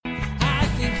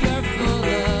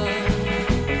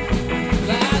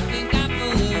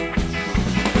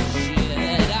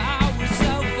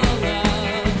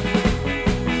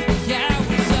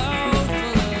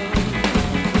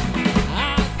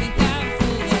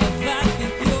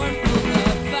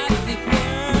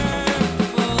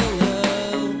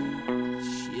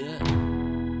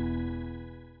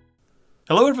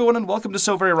Hello, everyone, and welcome to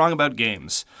So Very Wrong About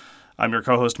Games. I'm your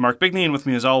co-host, Mark Bigney, and with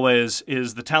me, as always,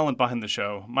 is the talent behind the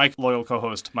show, my loyal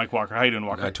co-host, Mike Walker. How you doing,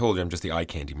 Walker? I told you I'm just the eye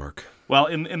candy, Mark. Well,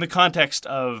 in the context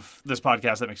of this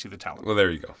podcast, that makes you the talent. Well, there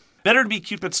you go. Better to be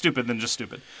cute but stupid than just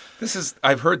stupid.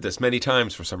 I've heard this many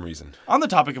times for some reason. On the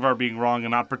topic of our being wrong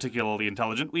and not particularly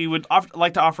intelligent, we would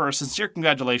like to offer our sincere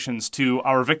congratulations to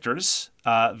our victors,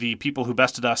 the people who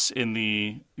bested us in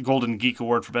the Golden Geek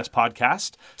Award for Best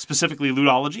Podcast, specifically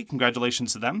Ludology.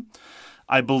 Congratulations to them.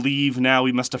 I believe now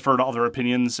we must defer to all their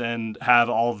opinions and have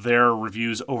all their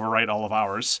reviews overwrite all of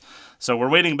ours. So we're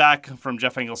waiting back from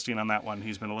Jeff Engelstein on that one.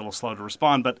 He's been a little slow to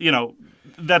respond, but, you know,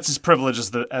 that's his privilege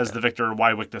as the victor,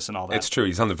 why Wictus and all that. It's true.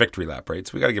 He's on the victory lap, right?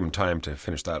 So we got to give him time to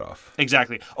finish that off.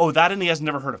 Exactly. Oh, that and he has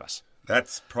never heard of us.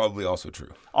 That's probably also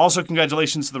true. Also,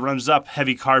 congratulations to the runners-up,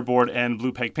 Heavy Cardboard and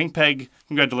Blue Peg Pink Peg.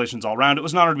 Congratulations all around. It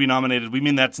was an honor to be nominated. We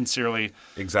mean that sincerely.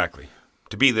 Exactly.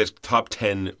 To be the top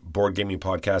 10 board gaming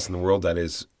podcast in the world, that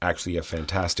is actually a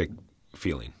fantastic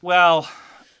feeling. Well,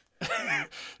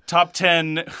 top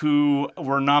 10 who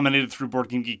were nominated through Board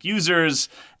Game Geek users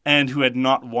and who had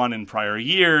not won in prior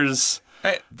years.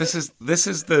 Hey, this is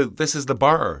the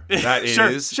bar. That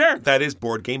is sure. That is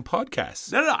Board Game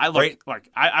Podcast. No.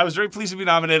 I was very pleased to be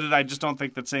nominated. I just don't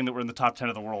think that saying that we're in the top 10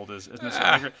 of the world is necessarily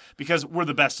accurate because we're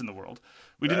the best in the world.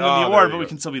 We didn't win the award, but we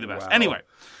can still be the best. Wow. Anyway.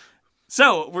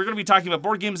 So, we're going to be talking about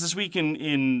board games this week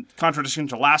in contradiction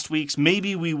to last week's.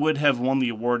 Maybe we would have won the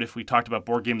award if we talked about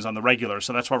board games on the regular,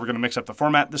 so that's why we're going to mix up the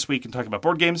format this week and talk about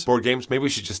board games. Board games? Maybe we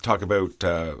should just talk about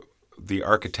the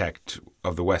architect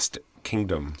of the West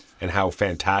Kingdom and how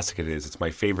fantastic it is. It's my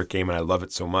favorite game, and I love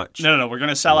it so much. No, we're going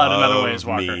to sell out in other ways,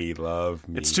 Walker. Love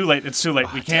me. It's too late.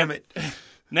 We can't. Damn it.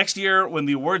 Next year, when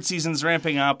the award season's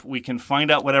ramping up, we can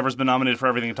find out whatever's been nominated for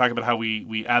everything and talk about how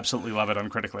we absolutely love it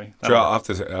uncritically. I'll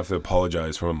have to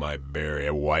apologize for my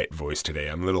very white voice today.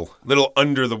 I'm a little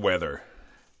under the weather.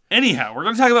 Anyhow, we're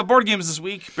going to talk about board games this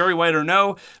week, Barry White or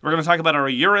no. We're going to talk about our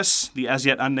Eurus, the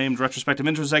as-yet-unnamed retrospective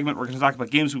intro segment. We're going to talk about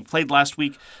games we played last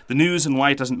week, the news and why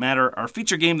it doesn't matter. Our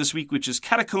feature game this week, which is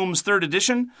Catacombs 3rd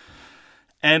Edition.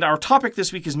 And our topic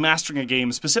this week is mastering a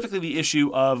game, specifically the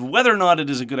issue of whether or not it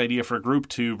is a good idea for a group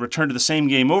to return to the same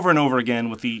game over and over again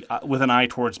with an eye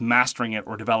towards mastering it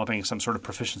or developing some sort of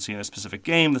proficiency in a specific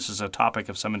game. This is a topic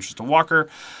of some interest to Walker.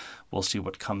 We'll see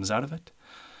what comes out of it.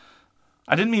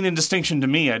 I didn't mean in distinction to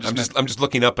me. I'm just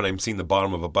looking up and I'm seeing the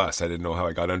bottom of a bus. I didn't know how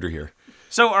I got under here.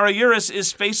 So our Eurus is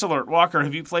Space Alert. Walker,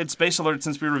 have you played Space Alert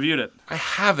since we reviewed it? I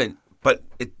haven't. But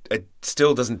it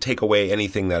still doesn't take away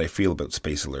anything that I feel about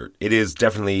Space Alert. It is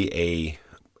definitely a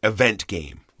event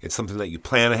game. It's something that you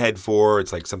plan ahead for.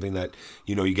 It's like something that,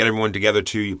 you get everyone together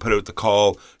to. You put out the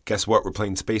call. Guess what? We're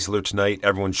playing Space Alert tonight.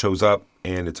 Everyone shows up,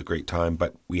 and it's a great time.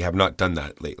 But we have not done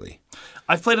that lately.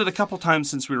 I've played it a couple times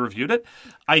since we reviewed it.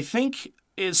 I think...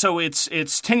 So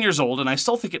it's 10 years old, and I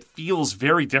still think it feels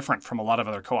very different from a lot of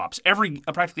other co-ops.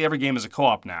 Practically every game is a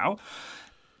co-op now.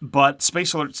 But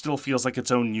Space Alert still feels like its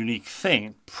own unique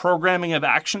thing. Programming of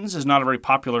actions is not a very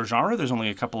popular genre. There's only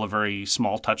a couple of very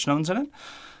small touchstones in it.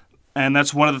 And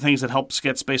that's one of the things that helps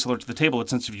get Space Alert to the table,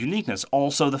 its sense of uniqueness.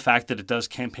 Also, the fact that it does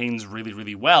campaigns really,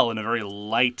 really well in a very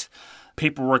light,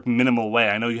 paperwork, minimal way.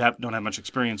 I know you don't have much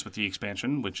experience with the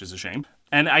expansion, which is a shame.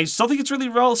 And I still think it's really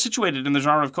well situated in the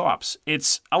genre of co-ops.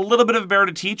 It's a little bit of a bear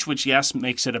to teach, which, yes,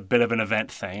 makes it a bit of an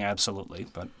event thing, absolutely.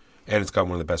 And it's got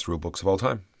one of the best rule books of all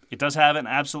time. It does have an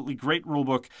absolutely great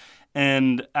rulebook,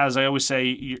 and as I always say,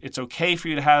 it's okay for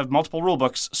you to have multiple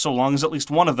rulebooks so long as at least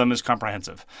one of them is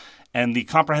comprehensive. And the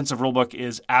comprehensive rulebook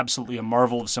is absolutely a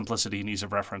marvel of simplicity and ease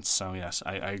of reference. So yes,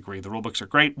 I agree. The rulebooks are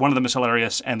great. One of them is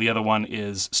hilarious, and the other one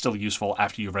is still useful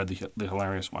after you've read the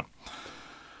hilarious one.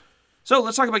 So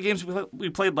let's talk about games we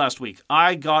played last week.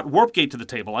 I got Warpgate to the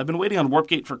table. I've been waiting on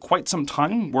Warpgate for quite some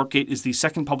time. Warpgate is the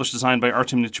second published design by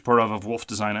Artem Nichiporov of Wolf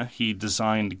Designer. He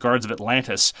designed Guards of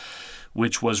Atlantis,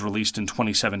 which was released in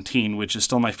 2017, which is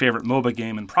still my favorite MOBA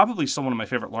game and probably still one of my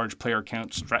favorite large player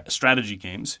count strategy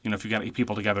games. If you've got 8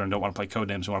 people together and don't want to play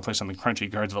Codenames and want to play something crunchy,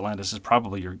 Guards of Atlantis is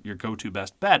probably your go-to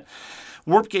best bet.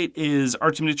 Warpgate is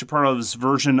Artem Nichiporov's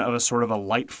version of a sort of a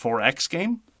light 4X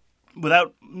game,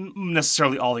 without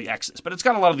necessarily all the X's. But it's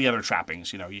got a lot of the other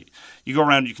trappings. You go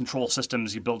around, you control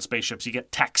systems, you build spaceships, you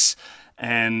get techs,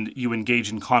 and you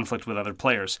engage in conflict with other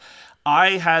players. I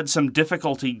had some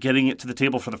difficulty getting it to the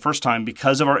table for the first time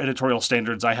because of our editorial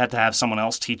standards. I had to have someone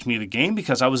else teach me the game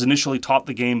because I was initially taught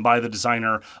the game by the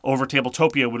designer over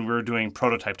Tabletopia when we were doing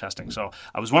prototype testing. So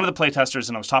I was one of the play testers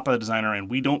and I was taught by the designer, and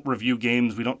we don't review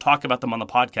games, we don't talk about them on the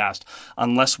podcast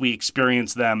unless we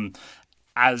experience them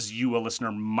as you, a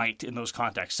listener, might in those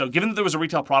contexts. So given that there was a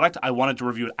retail product, I wanted to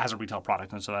review it as a retail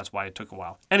product, and so that's why it took a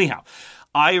while. Anyhow,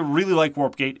 I really like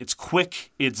Warpgate. It's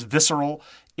quick, it's visceral,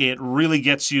 it really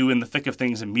gets you in the thick of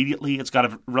things immediately. It's got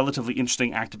a relatively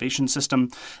interesting activation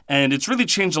system, and it's really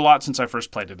changed a lot since I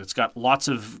first played it. It's got lots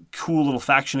of cool little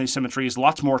faction asymmetries,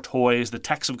 lots more toys. The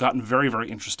techs have gotten very, very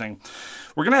interesting.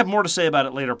 We're going to have more to say about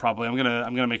it later, probably. I'm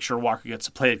gonna make sure Walker gets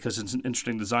to play it because it's an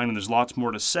interesting design, and there's lots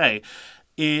more to say.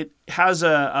 It has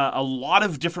a lot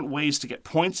of different ways to get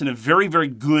points in a very, very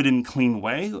good and clean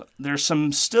way. There's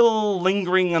some still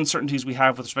lingering uncertainties we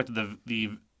have with respect to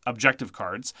the objective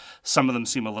cards. Some of them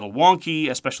seem a little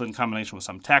wonky, especially in combination with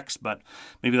some text, but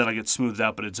maybe that'll get smoothed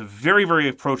out. But it's a very, very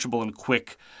approachable and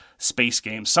quick space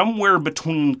game, somewhere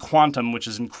between Quantum, which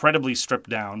is incredibly stripped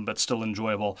down but still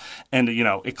enjoyable, and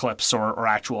Eclipse or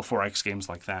actual 4X games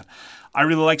like that. I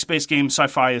really like space games.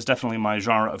 Sci-fi is definitely my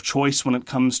genre of choice when it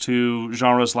comes to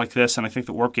genres like this, and I think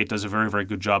that Warpgate does a very, very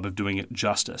good job of doing it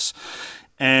justice.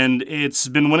 And it's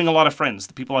been winning a lot of friends.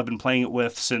 The people I've been playing it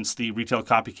with since the retail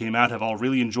copy came out have all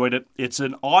really enjoyed it. It's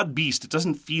an odd beast. It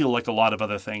doesn't feel like a lot of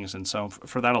other things, and so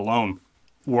for that alone,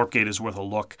 Warpgate is worth a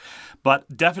look.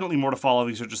 But definitely more to follow.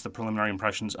 These are just the preliminary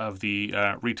impressions of the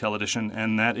retail edition,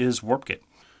 and that is Warpgate.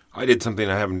 I did something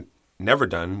I haven't never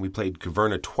done. We played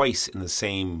Caverna twice in the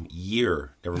same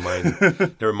year. Never mind,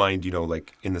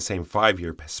 like in the same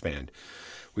 5-year span.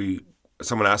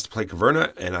 Someone asked to play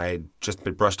Caverna, and I had just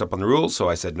been brushed up on the rules, so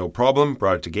I said no problem,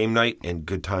 brought it to game night, and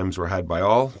good times were had by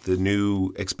all. The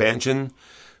new expansion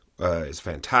is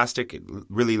fantastic. It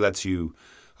really lets you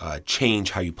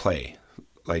change how you play.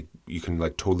 Like, you can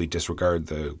totally disregard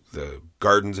the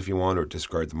gardens if you want, or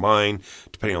disregard the mine,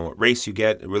 depending on what race you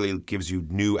get. It really gives you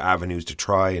new avenues to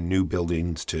try and new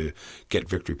buildings to get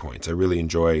victory points. I really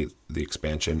enjoy the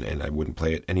expansion, and I wouldn't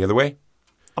play it any other way.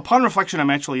 Upon reflection, I'm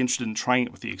actually interested in trying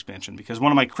it with the expansion, because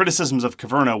one of my criticisms of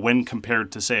Caverna when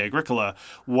compared to, say, Agricola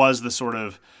was the sort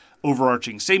of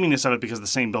overarching sameness of it, because the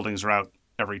same buildings are out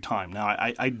every time. Now,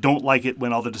 I don't like it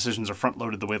when all the decisions are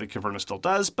front-loaded the way that Caverna still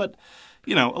does, but,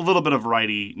 a little bit of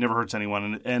variety never hurts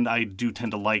anyone, and I do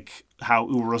tend to like how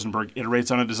Uwe Rosenberg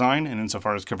iterates on a design, and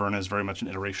insofar as Caverna is very much an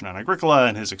iteration on Agricola,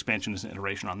 and his expansion is an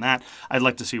iteration on that, I'd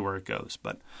like to see where it goes.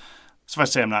 But suffice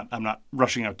to say, I'm not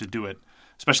rushing out to do it,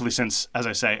 especially since, as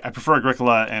I say, I prefer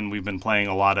Agricola, and we've been playing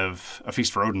a lot of A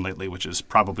Feast for Odin lately, which is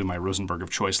probably my Rosenberg of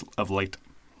choice of late.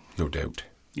 No doubt.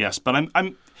 Yes, but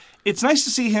it's nice to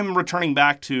see him returning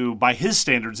back to, by his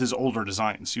standards, his older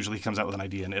designs. Usually he comes out with an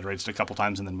idea and iterates it a couple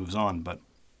times and then moves on. But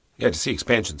yeah, to see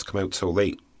expansions come out so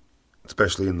late,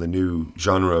 especially in the new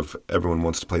genre of everyone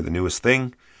wants to play the newest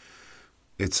thing,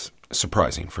 it's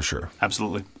surprising for sure.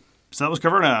 Absolutely. So that was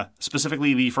Caverna,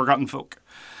 specifically the Forgotten Folk.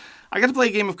 I got to play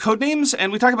a game of Codenames,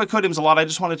 and we talk about Codenames a lot. I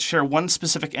just wanted to share one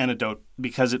specific anecdote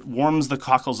because it warms the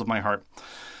cockles of my heart.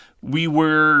 We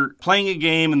were playing a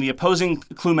game, and the opposing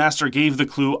clue master gave the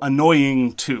clue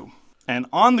annoying 2. And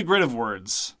on the grid of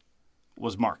words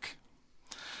was Mark.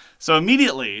 So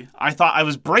immediately, I thought I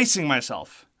was bracing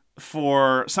myself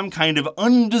for some kind of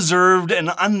undeserved and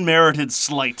unmerited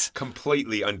slight.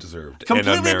 Completely undeserved.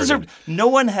 Completely undeserved. No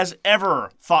one has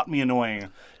ever thought me annoying,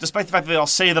 despite the fact that they all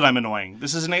say that I'm annoying.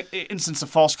 This is an instance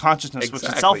of false consciousness, Exactly.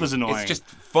 Which itself is annoying. It's just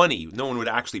funny. No one would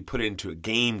actually put it into a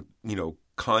game,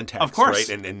 context, of course,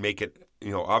 right? And make it,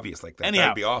 obvious like that. Anyhow,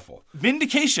 that'd be awful.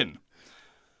 Vindication.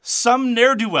 Some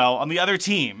ne'er-do-well on the other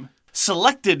team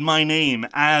selected my name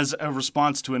as a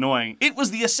response to annoying. It was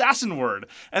the assassin word.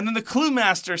 And then the clue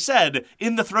master said,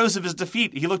 in the throes of his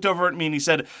defeat, he looked over at me and he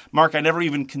said, Mark, I never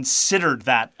even considered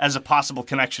that as a possible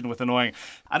connection with annoying.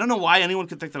 I don't know why anyone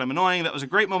could think that I'm annoying. That was a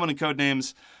great moment in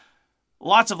Codenames.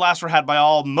 Lots of laughs were had by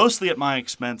all, mostly at my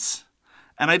expense.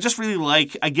 And I just really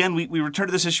like, again, we return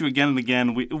to this issue again and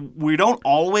again. We don't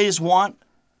always want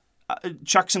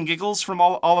chucks and giggles from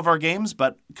all of our games,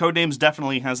 but Codenames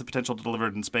definitely has the potential to deliver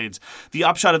it in spades. The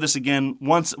upshot of this, again,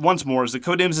 once more, is that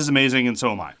Codenames is amazing, and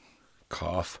so am I.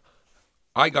 Cough.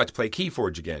 I got to play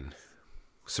Keyforge again.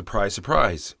 Surprise,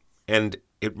 surprise. And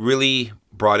it really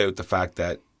brought out the fact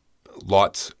that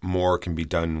lots more can be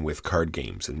done with card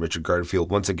games. And Richard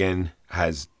Garfield, once again,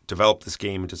 has develop this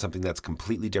game into something that's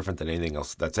completely different than anything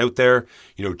else that's out there.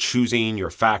 Choosing your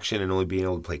faction and only being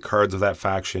able to play cards of that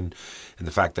faction, and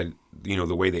the fact that,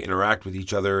 the way they interact with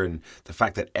each other, and the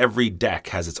fact that every deck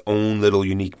has its own little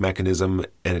unique mechanism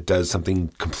and it does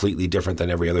something completely different than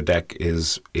every other deck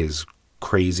is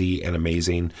crazy and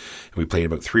amazing. And we played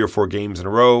about 3 or 4 games in a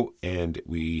row, and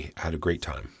we had a great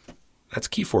time. That's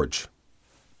Keyforge.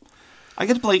 I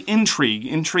get to play Intrigue.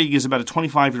 Intrigue is about a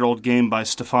 25-year-old game by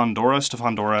Stefan Dora.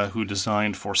 Stefan Dora, who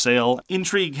designed For Sale.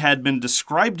 Intrigue had been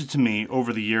described to me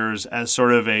over the years as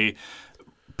sort of a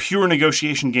pure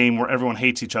negotiation game where everyone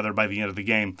hates each other by the end of the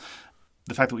game.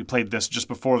 The fact that we played this just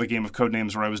before the game of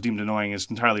Codenames where I was deemed annoying is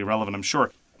entirely irrelevant, I'm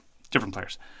sure. Different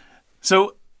players.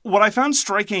 So what I found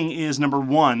striking is, number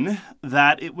one,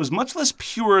 that it was much less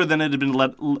pure than it had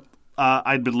been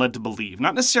I'd been led to believe.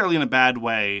 Not necessarily in a bad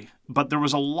way, but there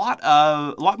was a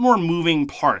lot more moving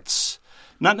parts.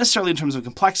 Not necessarily in terms of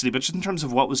complexity, but just in terms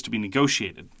of what was to be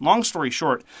negotiated. Long story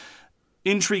short,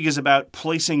 Intrigue is about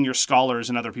placing your scholars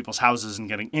in other people's houses and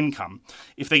getting income.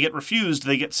 If they get refused,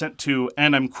 they get sent to,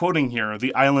 and I'm quoting here,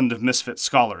 the Island of Misfit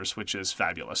Scholars, which is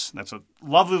fabulous. That's a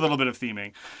lovely little bit of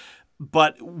theming.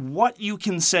 But what you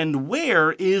can send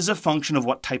where is a function of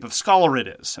what type of scholar it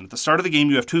is. And at the start of the game,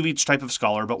 you have 2 of each type of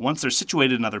scholar, but once they're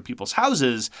situated in other people's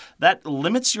houses, that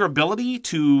limits your ability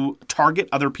to target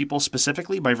other people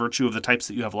specifically by virtue of the types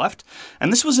that you have left.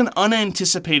 And this was an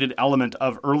unanticipated element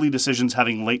of early decisions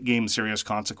having late-game serious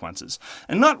consequences.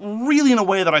 And not really in a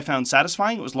way that I found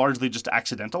satisfying. It was largely just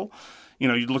accidental.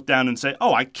 You'd look down and say,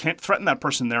 oh, I can't threaten that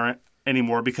person there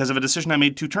anymore because of a decision I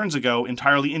made 2 turns ago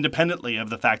entirely independently of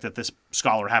the fact that this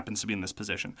scholar happens to be in this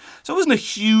position. So I wasn't a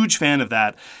huge fan of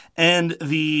that. And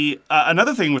the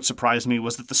another thing which surprised me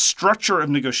was that the structure of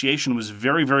negotiation was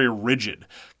very, very rigid,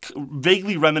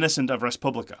 vaguely reminiscent of Res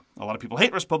Publica. A lot of people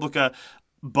hate Res Publica,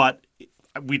 but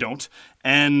we don't.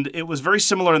 And it was very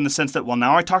similar in the sense that, well,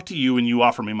 now I talk to you and you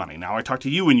offer me money. Now I talk to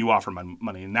you and you offer me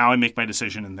money. And now I make my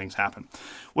decision and things happen.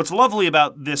 What's lovely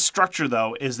about this structure,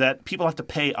 though, is that people have to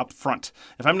pay up front.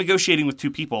 If I'm negotiating with 2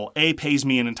 people, A pays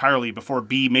me entirely before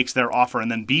B makes their offer,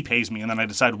 and then B pays me, and then I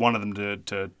decide one of them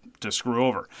to screw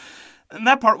over. And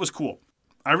that part was cool.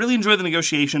 I really enjoy the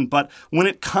negotiation, but when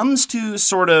it comes to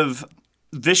sort of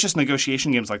vicious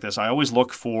negotiation games like this, I always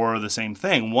look for the same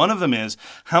thing. One of them is,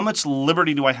 how much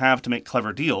liberty do I have to make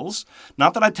clever deals?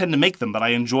 Not that I tend to make them, but I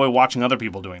enjoy watching other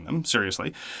people doing them,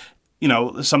 seriously.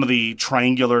 Some of the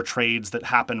triangular trades that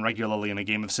happen regularly in a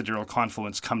game of Sidereal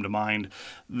Confluence come to mind.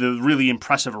 The really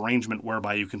impressive arrangement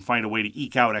whereby you can find a way to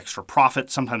eke out extra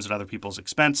profit, sometimes at other people's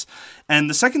expense. And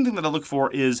the second thing that I look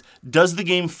for is, does the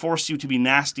game force you to be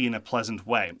nasty in a pleasant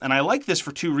way? And I like this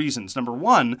for 2 reasons. Number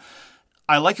one,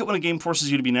 I like it when a game forces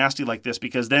you to be nasty like this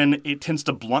because then it tends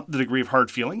to blunt the degree of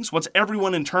hard feelings. Once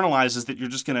everyone internalizes that you're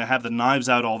just going to have the knives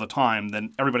out all the time,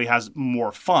 then everybody has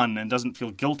more fun and doesn't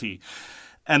feel guilty.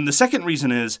 And the second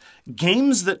reason is,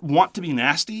 games that want to be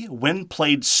nasty, when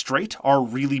played straight, are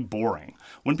really boring.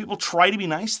 When people try to be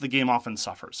nice, the game often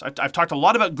suffers. I've talked a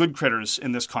lot about Good Critters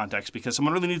in this context because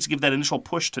someone really needs to give that initial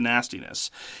push to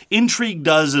nastiness. Intrigue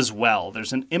does as well.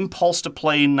 There's an impulse to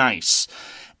play nice.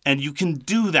 And you can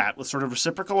do that with sort of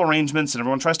reciprocal arrangements, and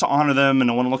everyone tries to honor them, and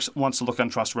no one wants to look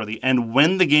untrustworthy. And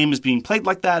when the game is being played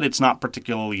like that, it's not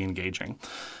particularly engaging.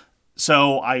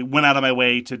 So I went out of my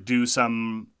way to do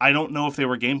some, I don't know if they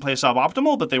were gameplay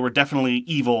suboptimal, but they were definitely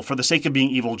evil for the sake of being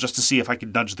evil, just to see if I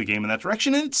could nudge the game in that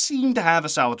direction, and it seemed to have a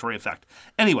salutary effect.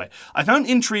 Anyway, I found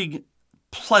Intrigue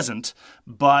pleasant,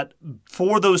 but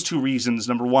for those 2 reasons,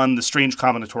 number one, the strange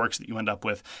combinatorics that you end up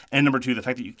with, and number 2, the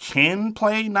fact that you can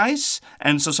play nice,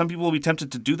 and so some people will be tempted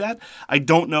to do that. I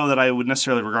don't know that I would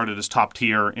necessarily regard it as top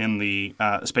tier in the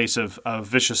space of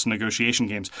vicious negotiation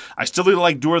games. I still really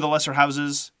like Doer the Lesser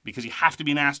Houses, because you have to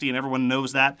be nasty, and everyone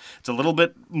knows that. It's a little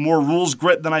bit more rules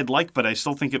grit than I'd like, but I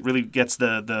still think it really gets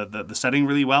the setting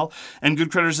really well. And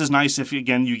Good Critters is nice if,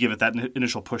 again, you give it that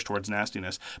initial push towards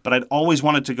nastiness. But I'd always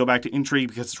wanted to go back to Intrigue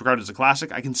because it's regarded as a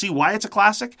classic. I can see why it's a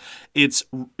classic. It's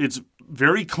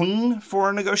very clean for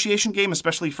a negotiation game,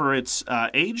 especially for its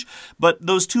age. But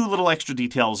those 2 little extra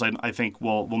details, I think,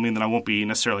 will mean that I won't be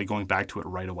necessarily going back to it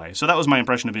right away. So that was my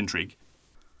impression of Intrigue.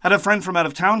 Had a friend from out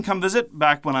of town come visit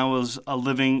back when I was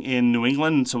living in New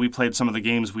England, so we played some of the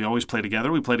games we always play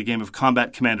together. We played a game of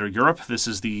Combat Commander Europe. This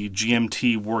is the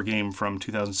GMT war game from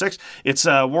 2006. It's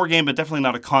a war game, but definitely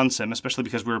not a consim, especially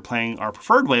because we were playing our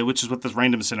preferred way, which is with this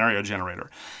random scenario generator.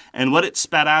 And what it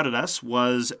spat out at us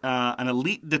was an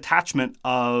elite detachment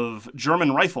of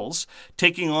German rifles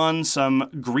taking on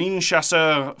some Green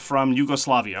Chasseurs from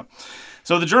Yugoslavia.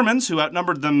 So the Germans, who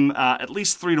outnumbered them at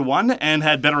least 3-1 and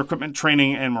had better equipment,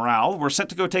 training, and morale, were sent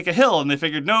to go take a hill, and they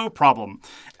figured, no problem.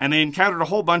 And they encountered a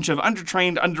whole bunch of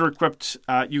undertrained, under-equipped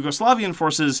Yugoslavian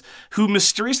forces who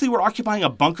mysteriously were occupying a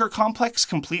bunker complex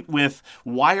complete with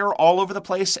wire all over the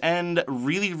place and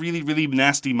really, really, really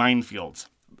nasty minefields.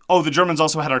 Oh, the Germans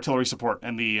also had artillery support,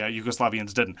 and the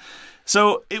Yugoslavians didn't.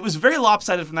 So it was very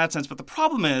lopsided from that sense, but the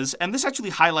problem is, and this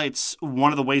actually highlights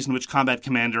one of the ways in which Combat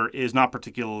Commander is not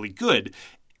particularly good,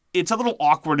 it's a little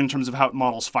awkward in terms of how it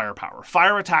models firepower.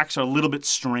 Fire attacks are a little bit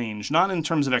strange, not in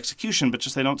terms of execution, but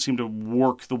just they don't seem to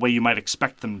work the way you might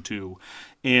expect them to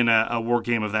in a war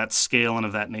game of that scale and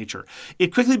of that nature.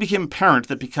 It quickly became apparent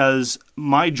that because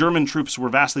my German troops were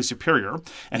vastly superior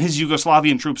and his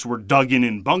Yugoslavian troops were dug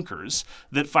in bunkers,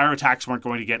 that fire attacks weren't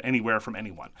going to get anywhere from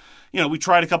anyone. We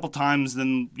tried a couple times,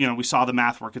 then we saw the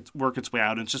math work its way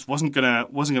out, and it just wasn't gonna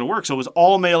work. So it was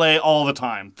all melee all the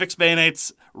time. Fix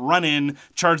bayonets, run in,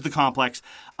 charge the complex.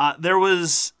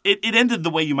 It ended the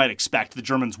way you might expect. The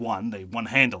Germans won. They won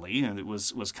handily, and it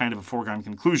was kind of a foregone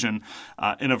conclusion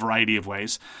in a variety of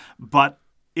ways. But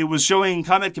it was showing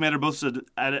Combat Commander both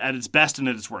at its best and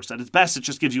at its worst. At its best, it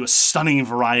just gives you a stunning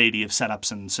variety of setups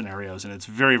and scenarios, and it's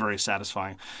very, very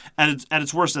satisfying. At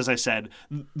its worst, as I said,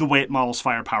 the way it models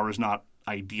firepower is not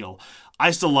ideal.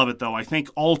 I still love it, though. I think,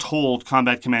 all told,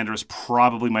 Combat Commander is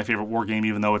probably my favorite war game,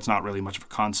 even though it's not really much of a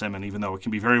consim, and even though it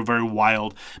can be very, very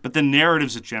wild. But the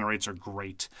narratives it generates are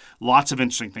great. Lots of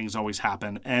interesting things always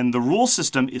happen. And the rule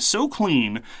system is so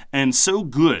clean and so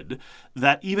good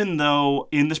that even though,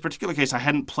 in this particular case, I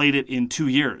hadn't played it in 2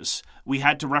 years, we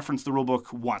had to reference the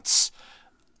rulebook once,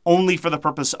 only for the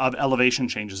purpose of elevation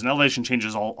changes. And elevation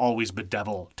changes always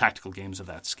bedevil tactical games of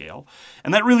that scale.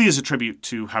 And that really is a tribute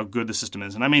to how good the system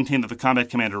is. And I maintain that the Combat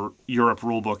Commander Europe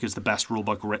rulebook is the best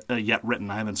rulebook yet written.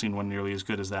 I haven't seen one nearly as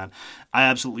good as that. I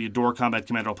absolutely adore Combat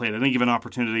Commander. I'll play it at any given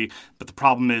opportunity. But the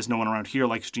problem is no one around here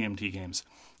likes GMT games.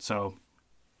 So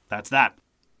that's that.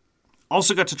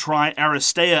 Also got to try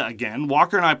Aristea again.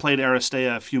 Walker and I played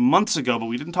Aristea a few months ago, but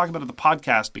we didn't talk about it in the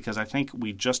podcast because I think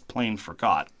we just plain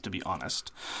forgot, to be honest.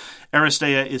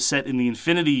 Aristea is set in the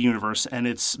Infinity universe, and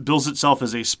it bills itself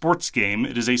as a sports game.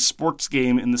 It is a sports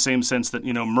game in the same sense that,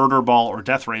 Murder Ball or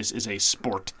Death Race is a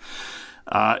sport.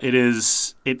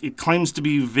 It claims to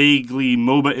be vaguely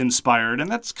MOBA-inspired, and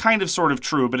that's kind of sort of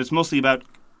true, but it's mostly about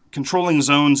controlling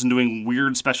zones and doing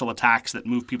weird special attacks that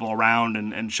move people around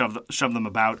and shove them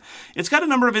about. It's got a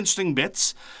number of interesting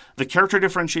bits. The character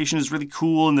differentiation is really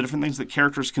cool and the different things that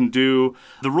characters can do.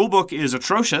 The rulebook is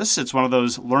atrocious. It's one of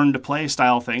those learn-to-play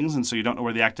style things, and so you don't know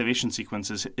where the activation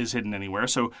sequence is hidden anywhere.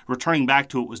 So returning back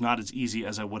to it was not as easy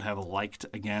as I would have liked.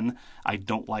 Again, I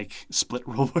don't like split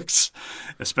rulebooks,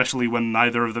 especially when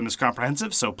neither of them is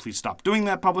comprehensive, so please stop doing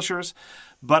that, publishers.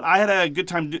 But I had a good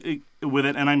time with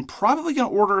it, and I'm probably going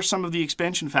to order some of the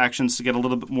expansion factions to get a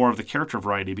little bit more of the character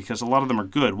variety because a lot of them are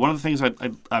good. One of the things I'm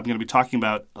going to be talking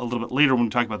about a little bit later when we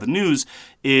talk about the news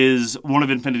is one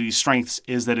of Infinity's strengths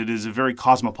is that it is a very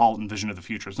cosmopolitan vision of the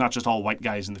future. It's not just all white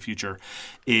guys in the future.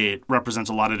 It represents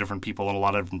a lot of different people and a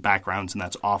lot of different backgrounds, and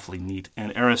that's awfully neat.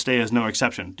 And Aristea is no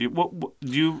exception. Do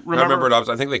you remember? I remember it.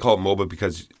 I think they call it MOBA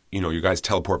because you guys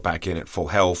teleport back in at full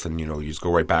health, and you just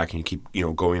go right back and you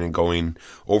keep going and going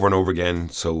over and over again.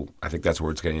 So I think that's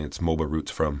where it's getting its MOBA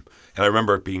roots from. And I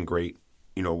remember it being great.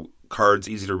 Cards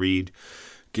easy to read,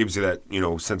 gives you that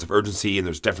sense of urgency, and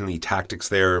there's definitely tactics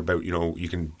there about you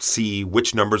can see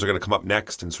which numbers are going to come up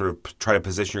next and sort of try to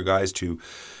position your guys to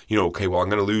okay, well, I'm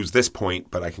going to lose this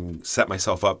point, but I can set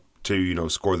myself up to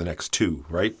score the next two,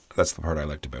 right? That's the part I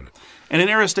liked about it. And in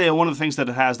Aristea, one of the things that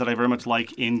it has that I very much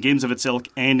like in games of its ilk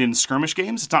and in skirmish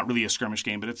games, it's not really a skirmish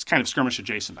game, but it's kind of skirmish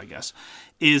adjacent, I guess,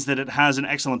 is that it has an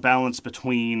excellent balance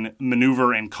between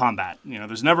maneuver and combat.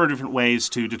 There's a number of different ways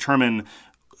to determine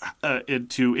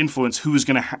to influence who's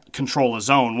going to control a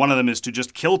zone. One of them is to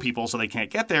just kill people so they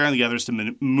can't get there, and the other is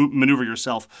to maneuver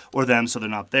yourself or them so they're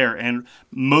not there. And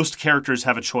most characters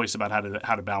have a choice about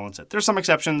how to balance it. There's some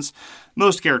exceptions.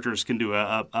 Most characters can do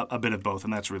a bit of both,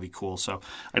 and that's really cool. So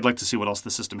I'd like to see what else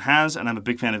the system has, and I'm a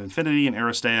big fan of Infinity, and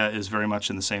Aristea is very much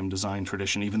in the same design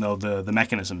tradition, even though the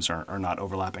mechanisms are not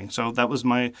overlapping. So that was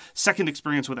my second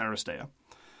experience with Aristea.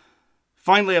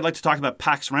 Finally, I'd like to talk about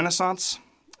PAX Renaissance.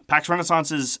 PAX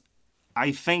Renaissance is,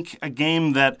 I think, a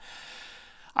game that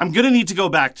I'm going to need to go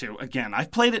back to again.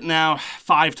 I've played it now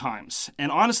 5 times,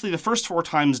 and honestly, the first 4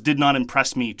 times did not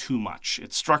impress me too much.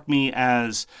 It struck me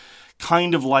as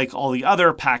kind of like all the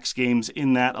other PAX games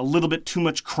in that a little bit too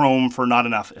much chrome for not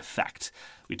enough effect.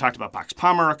 We talked about Pax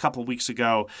Palmer a couple of weeks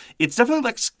ago. It's definitely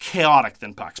less chaotic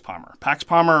than Pax Palmer. Pax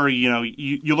Palmer,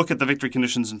 you look at the victory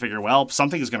conditions and figure, well,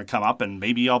 something is going to come up and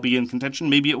maybe I'll be in contention,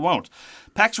 maybe it won't.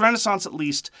 Pax Renaissance, at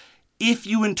least, if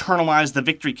you internalize the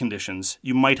victory conditions,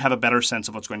 you might have a better sense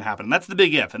of what's going to happen. And that's the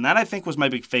big if. And that, I think, was my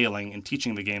big failing in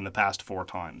teaching the game the past 4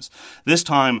 times. This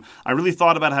time, I really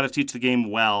thought about how to teach the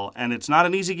game well, and it's not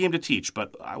an easy game to teach,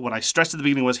 but what I stressed at the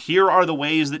beginning was, here are the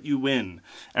ways that you win.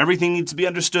 Everything needs to be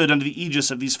understood under the aegis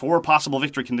of these 4 possible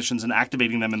victory conditions and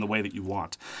activating them in the way that you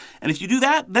want. And if you do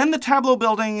that, then the tableau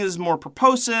building is more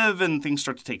purposive, and things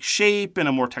start to take shape in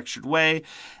a more textured way.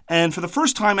 And for the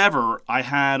first time ever, I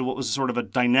had what was sort of a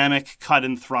dynamic quick cut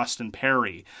and thrust and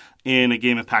parry in a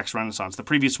game of PAX Renaissance. The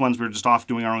previous ones we were just off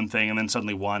doing our own thing and then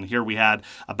suddenly won. Here we had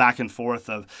a back and forth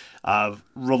of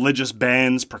religious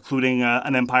bans precluding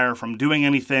an empire from doing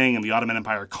anything, and the Ottoman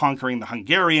Empire conquering the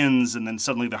Hungarians, and then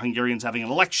suddenly the Hungarians having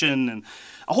an election, and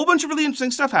a whole bunch of really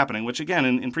interesting stuff happening, which again,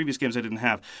 in previous games I didn't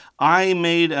have. I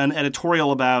made an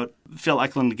editorial about Phil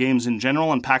Eklund games in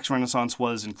general, and PAX Renaissance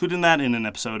was included in that in an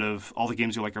episode of All the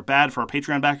Games You Like Are Bad for our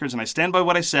Patreon backers, and I stand by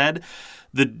what I said.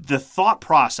 The thought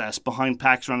process behind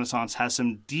PAX Renaissance has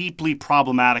some deeply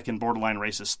problematic and borderline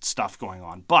racist stuff going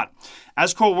on. But,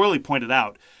 as Cole Worley pointed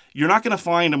out, you're not going to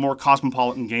find a more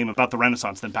cosmopolitan game about the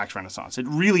Renaissance than PAX Renaissance. It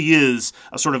really is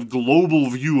a sort of global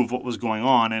view of what was going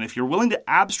on, and if you're willing to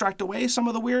abstract away some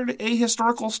of the weird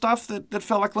ahistorical stuff that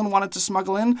Phil Eklund wanted to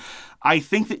smuggle in, I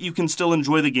think that you can still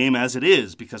enjoy the game as it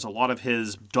is, because a lot of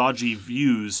his dodgy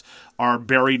views are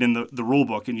buried in the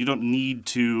rulebook, and you don't need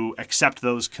to accept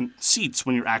those conceits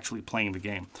when you're actually playing the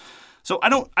game. So I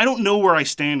don't know where I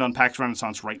stand on PAX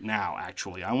Renaissance right now,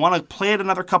 actually. I want to play it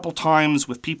another couple times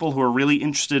with people who are really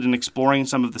interested in exploring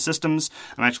some of the systems.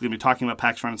 I'm actually going to be talking about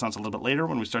PAX Renaissance a little bit later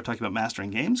when we start talking about mastering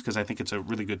games, because I think it's a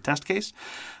really good test case.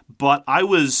 But I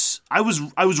was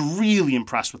really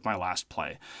impressed with my last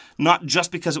play. Not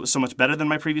just because it was so much better than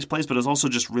my previous plays, but it was also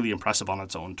just really impressive on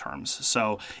its own terms.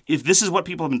 So if this is what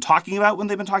people have been talking about when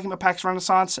they've been talking about PAX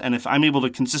Renaissance, and if I'm able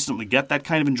to consistently get that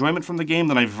kind of enjoyment from the game,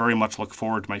 then I very much look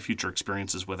forward to my future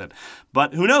experiences with it.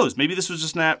 But who knows? Maybe this was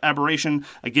just an aberration.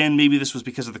 Again, maybe this was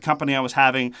because of the company I was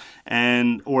having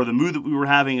or the mood that we were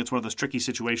having. It's one of those tricky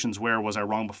situations where, was I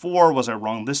wrong before? Was I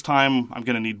wrong this time? I'm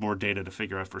going to need more data to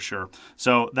figure out for sure.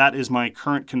 So that is my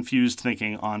current confused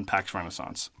thinking on PAX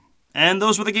Renaissance. And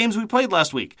those were the games we played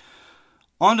last week.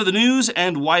 On to the news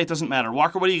and why it doesn't matter.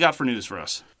 Walker, what do you got for news for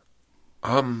us?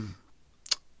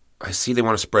 I see they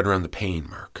want to spread around the pain,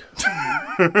 Mark.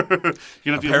 You're going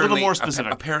to be a little more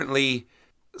specific. Apparently,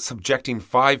 subjecting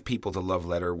 5 people to Love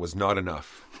Letter was not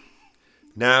enough.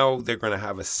 Now they're going to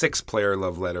have a 6-player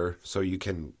Love Letter, so you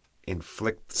can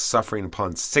inflict suffering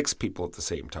upon 6 people at the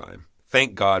same time.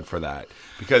 Thank God for that.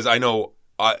 Because I know,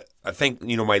 I think,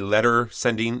 my letter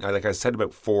sending, like I said,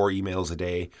 about 4 emails a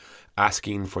day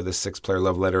asking for this 6-player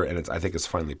Love Letter, and I think it's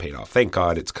finally paid off. Thank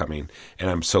God it's coming, and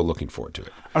I'm so looking forward to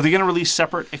it. Are they going to release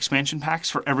separate expansion packs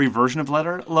for every version of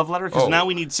Love Letter? Because now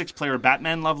we need 6-player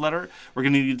Batman Love Letter. We're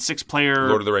going to need 6-player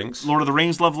Lord of the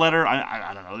Rings Love Letter.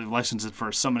 I don't know. They've licensed it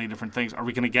for so many different things. Are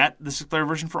we going to get the 6-player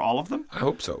version for all of them? I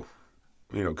hope so.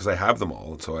 Because I have them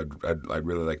all, and so I'd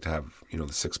really like to have the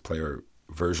 6-player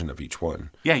version of each one.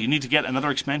 Yeah, you need to get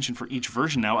another expansion for each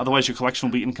version now, otherwise your collection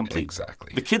will be incomplete.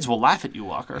 Exactly. The kids will laugh at you,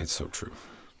 Walker. It's so true.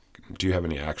 Do you have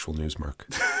any actual news, Mark?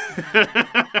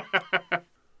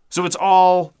 So it's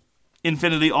all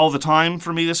Infinity all the time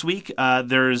for me this week.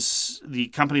 There's the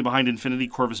company behind Infinity,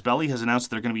 Corvus Belli, has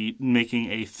announced they're going to be making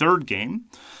a 3rd game,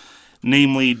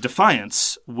 namely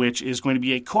Defiance, which is going to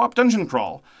be a co-op dungeon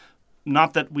crawl.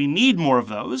 Not that we need more of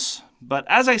those, but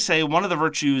as I say, one of the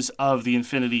virtues of the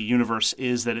Infinity universe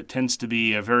is that it tends to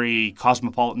be a very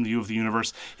cosmopolitan view of the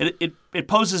universe. It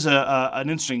poses an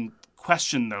interesting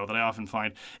question, though, that I often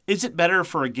find. Is it better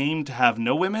for a game to have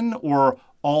no women or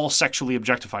all sexually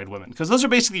objectified women? Because those are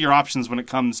basically your options when it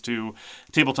comes to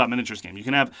tabletop miniatures game. You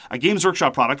can have a Games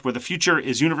Workshop product where the future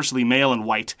is universally male and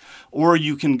white, or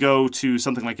you can go to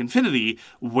something like Infinity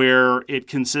where it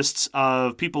consists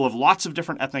of people of lots of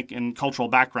different ethnic and cultural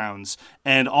backgrounds,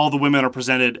 and all the women are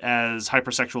presented as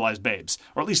hypersexualized babes,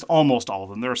 or at least almost all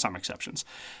of them. There are some exceptions.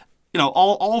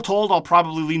 All told, I'll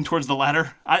probably lean towards the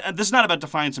latter. This is not about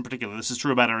Defiance in particular. This is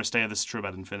true about Aristea. This is true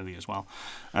about Infinity as well.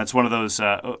 It's one of those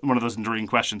enduring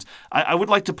questions. I would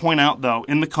like to point out, though,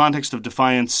 in the context of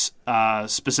Defiance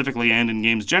specifically and in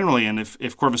games generally, and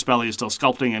if Corvus Belli is still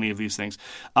sculpting any of these things,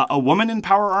 a woman in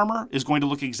power armor is going to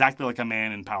look exactly like a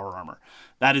man in power armor.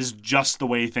 That is just the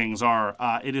way things are.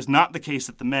 It is not the case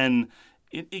that the men...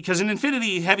 Because in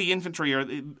Infinity, heavy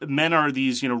infantry men are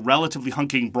these, relatively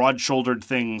hunking, broad-shouldered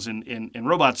things in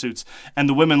robot suits, and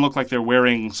the women look like they're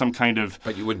wearing some kind of...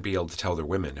 But you wouldn't be able to tell they're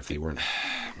women if they weren't.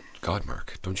 God,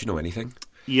 Mark, don't you know anything?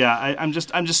 Yeah, I'm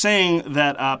just saying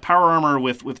that power armor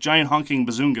with giant honking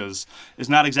bazungas is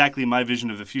not exactly my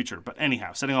vision of the future. But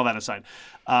anyhow, setting all that aside,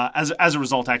 as a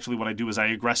result, actually, what I do is I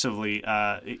aggressively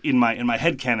in my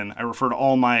headcanon, I refer to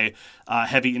all my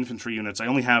heavy infantry units. I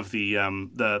only have the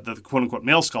quote unquote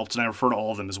male sculpts, and I refer to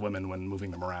all of them as women when moving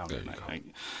them around. There you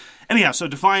go. Anyhow, so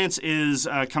Defiance is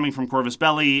coming from Corvus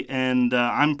Belli, and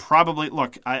I'm probably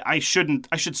I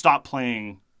should stop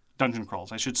playing dungeon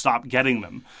crawls. I should stop getting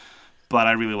them. But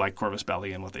I really like Corvus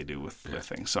Belli and what they do with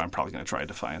things, so I'm probably going to try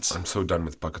Defiance. I'm so done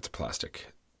with buckets of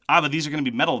plastic. But these are going to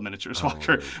be metal miniatures,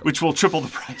 Walker, which will triple the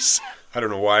price. I don't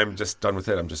know why I'm just done with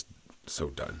it. I'm just so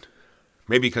done.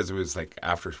 Maybe because it was like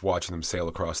after watching them sail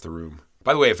across the room.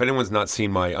 By the way, if anyone's not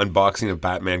seen my unboxing of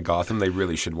Batman Gotham, they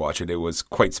really should watch it. It was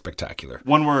quite spectacular.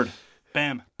 One word.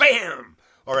 Bam. Bam!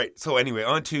 All right, so anyway,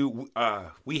 on to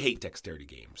we hate dexterity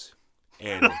games.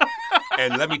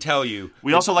 And let me tell you...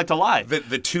 We also like to lie.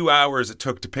 The 2 hours it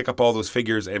took to pick up all those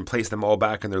figures and place them all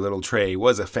back in their little tray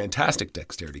was a fantastic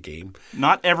dexterity game.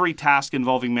 Not every task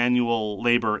involving manual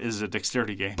labor is a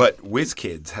dexterity game. But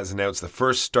WizKids has announced the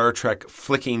first Star Trek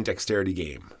flicking dexterity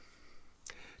game.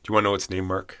 Do you want to know its name,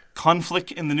 Mark?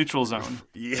 Conflict in the Neutral Zone.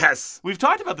 Yes. We've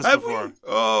talked about this before. We?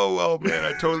 Oh, man,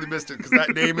 I totally missed it because that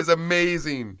name is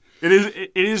amazing.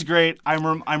 It is great.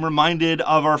 I'm reminded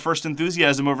of our first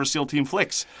enthusiasm over SEAL Team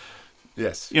Flicks.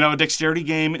 Yes. A dexterity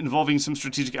game involving some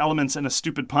strategic elements and a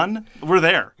stupid pun. We're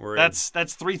there. That's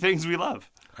three things we love.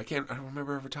 I don't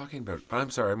remember ever talking about it, but I'm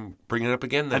sorry. I'm bringing it up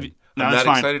again then. I'm not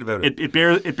fine. Excited about it. It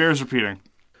bears repeating.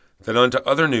 Then on to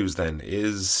other news then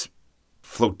is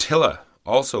Flotilla,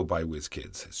 also by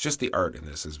WizKids. It's just the art in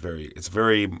this is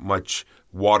very much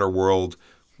Waterworld,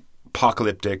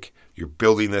 apocalyptic. You're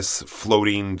building this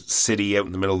floating city out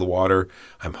in the middle of the water.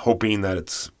 I'm hoping that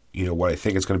it's what I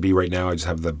think it's going to be right now. I just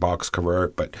have the box cover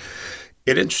art, but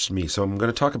it interests me, so I'm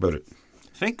going to talk about it.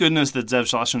 Thank goodness that Zev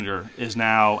Schlesinger is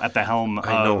now at the helm of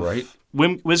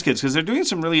WizKids, because they're doing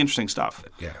some really interesting stuff.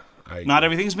 Yeah. Not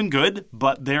everything's been good,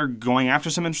 but they're going after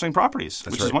some interesting properties,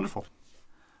 which is wonderful.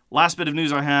 Last bit of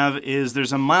news I have is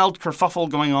there's a mild kerfuffle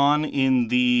going on in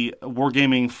the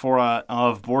wargaming fora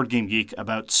of Board Game Geek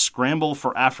about Scramble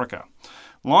for Africa.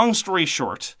 Long story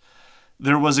short,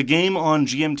 there was a game on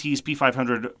GMT's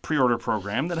P500 pre-order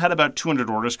program that had about 200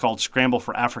 orders called Scramble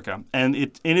for Africa. And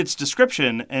in its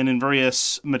description and in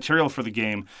various material for the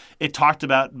game, it talked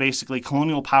about basically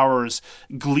colonial powers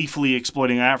gleefully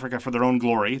exploiting Africa for their own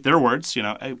glory. Their words,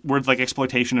 words like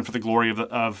exploitation and for the glory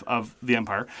of the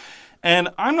empire. And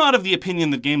I'm not of the opinion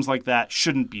that games like that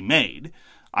shouldn't be made.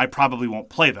 I probably won't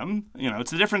play them. It's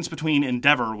the difference between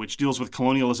Endeavor, which deals with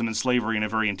colonialism and slavery in a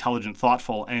very intelligent,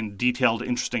 thoughtful, and detailed,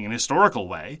 interesting, and historical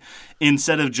way,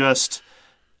 instead of just,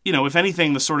 if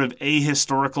anything, the sort of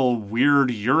ahistorical,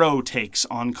 weird Euro takes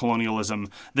on colonialism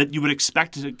that you would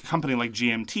expect a company like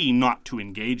GMT not to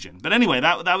engage in. But anyway,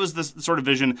 that was the sort of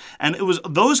vision, and it was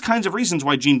those kinds of reasons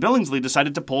why Gene Billingsley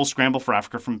decided to pull Scramble for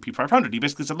Africa from P500. He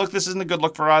basically said, look, this isn't a good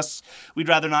look for us. We'd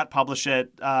rather not publish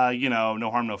it.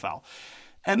 No harm, no foul.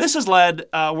 And this has led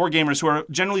wargamers, who are,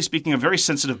 generally speaking, a very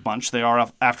sensitive bunch, they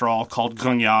are, after all, called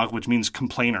grognard, which means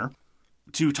complainer,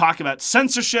 to talk about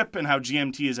censorship and how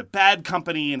GMT is a bad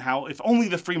company and how if only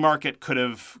the free market could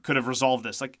have resolved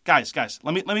this. Like, guys,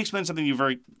 let me explain something to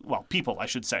you people, I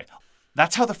should say.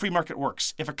 That's how the free market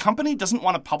works. If a company doesn't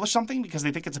want to publish something because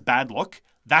they think it's a bad look,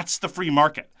 that's the free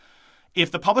market. If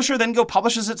the publisher then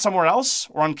publishes it somewhere else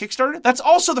or on Kickstarter, that's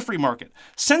also the free market.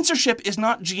 Censorship is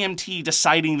not GMT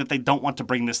deciding that they don't want to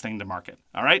bring this thing to market,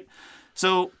 all right?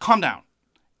 So calm down.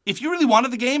 If you really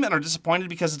wanted the game and are disappointed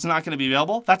because it's not going to be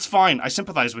available, that's fine. I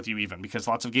sympathize with you even, because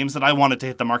lots of games that I wanted to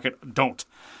hit the market don't.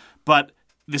 But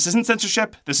this isn't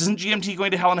censorship. This isn't GMT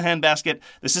going to hell in a handbasket.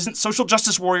 This isn't social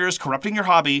justice warriors corrupting your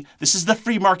hobby. This is the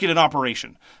free market in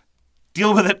operation.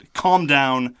 Deal with it, calm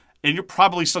down, and you're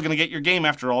probably still going to get your game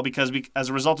after all, because as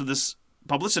a result of this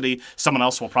publicity, someone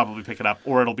else will probably pick it up,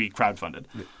 or it'll be crowdfunded.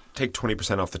 Take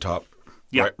 20% off the top.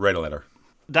 Yeah. Write a letter.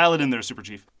 Dial it in there, Super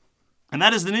Chief. And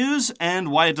that is the news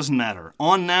and why it doesn't matter.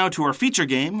 On now to our feature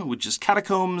game, which is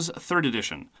Catacombs 3rd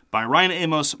Edition by Ryan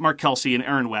Amos, Mark Kelsey, and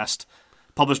Aaron West,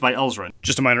 published by Elzra.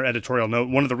 Just a minor editorial note,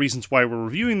 one of the reasons why we're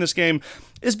reviewing this game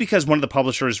is because one of the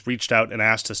publishers reached out and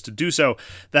asked us to do so.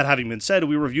 That having been said,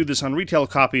 we reviewed this on retail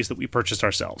copies that we purchased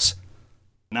ourselves.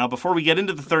 Now, before we get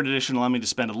into the 3rd edition, allow me to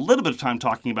spend a little bit of time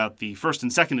talking about the 1st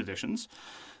and 2nd editions.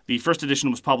 The 1st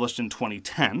edition was published in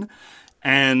 2010,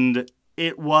 and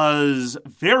it was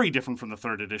very different from the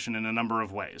 3rd edition in a number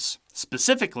of ways.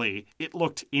 Specifically, it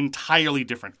looked entirely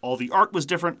different. All the art was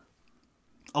different.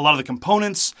 A lot of the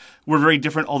components were very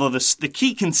different, although the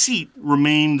key conceit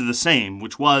remained the same,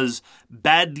 which was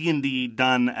bad D&D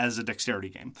done as a dexterity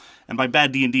game. And by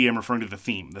bad D&D, I'm referring to the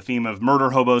theme of murder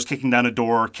hobos kicking down a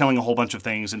door, killing a whole bunch of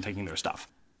things, and taking their stuff.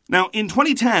 Now, in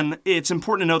 2010, it's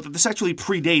important to note that this actually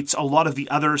predates a lot of the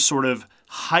other sort of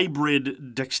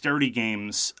hybrid dexterity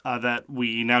games that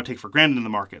we now take for granted in the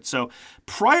market. So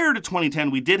prior to 2010,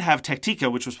 we did have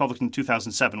Tactica, which was published in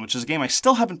 2007, which is a game I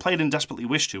still haven't played and desperately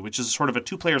wish to, which is sort of a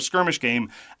two-player skirmish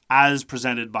game as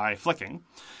presented by Flicking.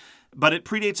 But it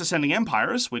predates Ascending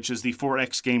Empires, which is the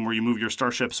 4X game where you move your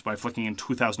starships by flicking in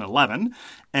 2011.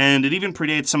 And it even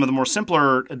predates some of the more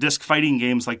simpler disc fighting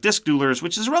games like Disc Duelers,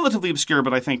 which is relatively obscure,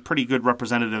 but I think pretty good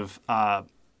representative of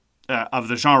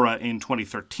the genre in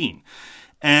 2013.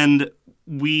 And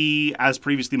we, as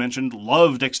previously mentioned,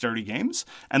 love dexterity games,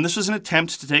 and this was an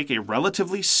attempt to take a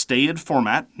relatively staid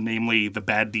format, namely the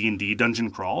bad D&D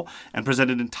dungeon crawl, and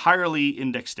present it entirely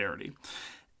in dexterity.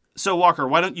 So, Walker,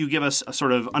 why don't you give us a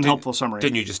sort of unhelpful summary?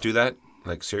 Didn't you just do that?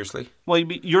 Like, seriously? Well,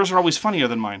 yours are always funnier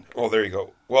than mine. Oh, there you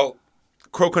go. Well,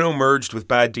 Crokinole merged with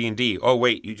bad D&D. Oh,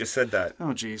 wait, you just said that. Oh,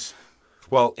 jeez.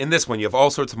 Well, in this one, you have all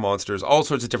sorts of monsters, all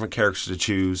sorts of different characters to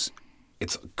choose.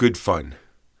 It's good fun.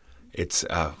 It's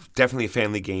definitely a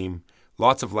family game.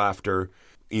 Lots of laughter.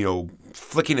 You know,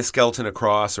 flicking a skeleton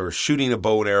across or shooting a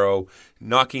bow and arrow,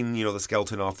 knocking, the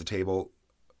skeleton off the table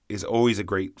is always a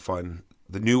great fun.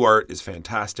 The new art is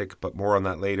fantastic, but more on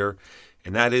that later.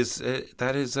 And that is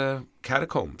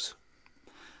Catacombs.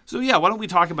 So yeah, why don't we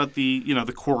talk about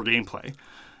the core gameplay?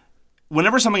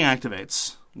 Whenever something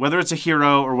activates, whether it's a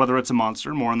hero or whether it's a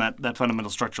monster, more on that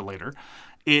fundamental structure later,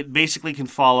 it basically can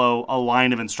follow a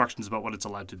line of instructions about what it's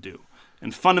allowed to do.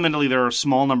 And fundamentally, there are a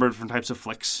small number of different types of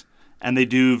flicks, and they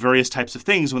do various types of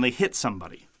things when they hit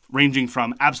somebody, ranging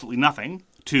from absolutely nothing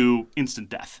to instant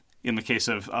death in the case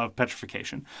of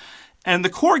petrification. And the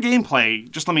core gameplay,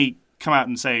 just let me come out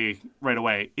and say right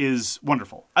away, is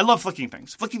wonderful. I love flicking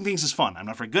things. Flicking things is fun. I'm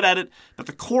not very good at it, but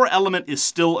the core element is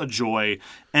still a joy,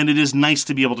 and it is nice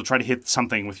to be able to try to hit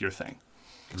something with your thing.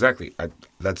 Exactly.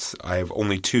 I have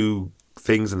only two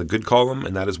things in the good column,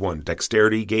 and that is one.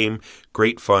 Dexterity game,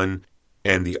 great fun,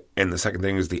 and the second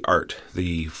thing is the art.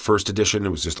 The first edition, it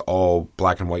was just all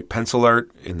black and white pencil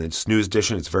art. In this new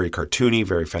edition, it's very cartoony,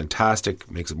 very fantastic,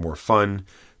 makes it more fun,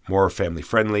 more family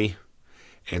friendly.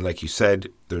 And like you said,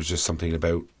 there's just something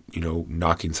about,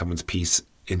 knocking someone's piece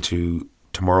into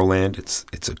Tomorrowland.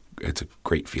 It's a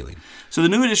great feeling. So the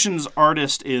new edition's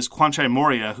artist is Kwanchai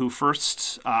Moria, who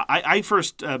I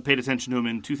first paid attention to him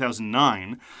in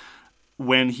 2009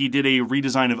 when he did a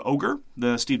redesign of Ogre,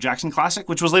 the Steve Jackson classic,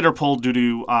 which was later pulled due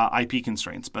to IP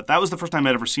constraints. But that was the first time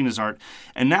I'd ever seen his art.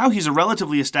 And now he's a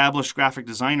relatively established graphic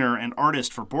designer and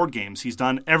artist for board games. He's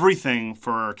done everything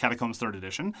for Catacombs 3rd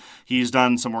Edition. He's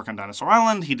done some work on Dinosaur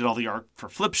Island. He did all the art for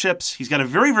Flip Ships. He's got a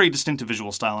very, very distinctive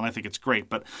visual style, and I think it's great.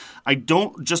 But I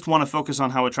don't just want to focus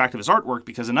on how attractive his artwork,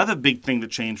 because another big thing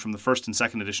that changed from the 1st and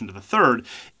 2nd edition to the 3rd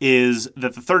is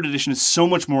that the 3rd edition is so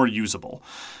much more usable.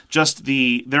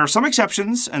 There are some exceptions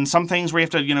and some things where you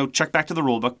have to, check back to the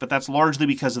rulebook, but that's largely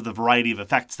because of the variety of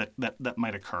effects that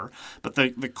might occur. But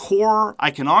the core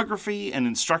iconography and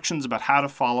instructions about how to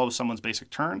follow someone's basic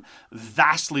turn,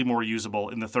 vastly more usable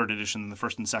in the 3rd edition than the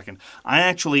 1st and 2nd. I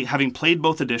actually, having played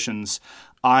both editions,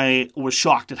 I was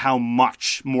shocked at how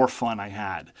much more fun I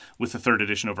had with the 3rd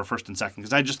edition over 1st and 2nd,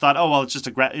 because I just thought,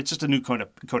 it's just a new coat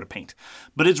of paint.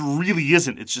 But it really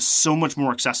isn't. It's just so much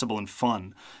more accessible and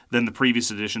fun than the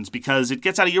previous editions because it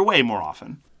gets out of your way more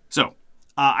often. So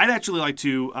I'd actually like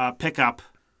to pick up,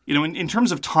 in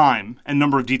terms of time and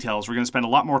number of details, we're going to spend a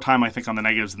lot more time, I think, on the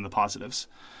negatives than the positives.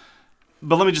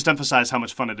 But let me just emphasize how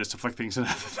much fun it is to flick things and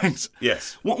other things.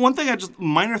 Yes. One thing,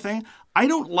 minor thing, I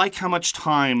don't like how much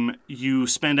time you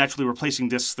spend actually replacing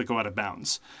discs that go out of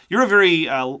bounds. You're a very,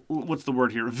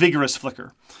 vigorous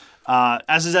flicker,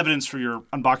 as is evidenced for your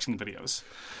unboxing videos.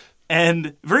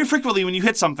 And very frequently when you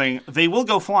hit something, they will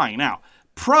go flying. Now,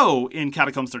 Pro in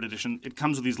Catacombs 3rd Edition, it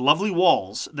comes with these lovely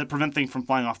walls that prevent things from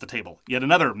flying off the table. Yet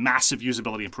another massive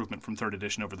usability improvement from 3rd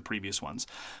Edition over the previous ones.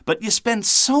 But you spend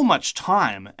so much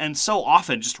time and so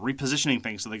often just repositioning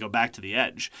things so they go back to the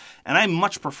edge. And I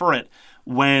much prefer it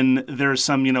when there's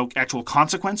some, actual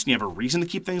consequence and you have a reason to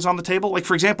keep things on the table. Like,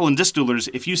 for example, in Disc Duelers,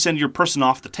 if you send your person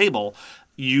off the table,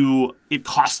 it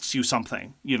costs you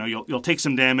something. You'll take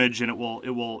some damage and it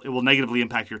will negatively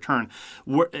impact your turn.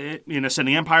 In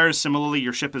Ascending Empires, similarly,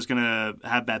 your ship is going to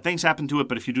have bad things happen to it,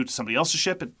 but if you do it to somebody else's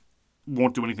ship, it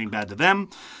won't do anything bad to them.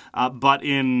 But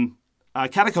in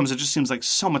Catacombs, it just seems like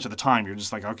so much of the time you're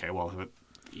just like, okay, well, if it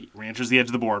re-enters the edge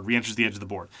of the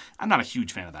board. I'm not a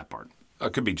huge fan of that part.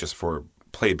 It could be just for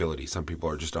playability. Some people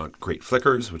are just not great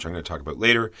flickers, which I'm going to talk about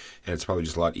later, and it's probably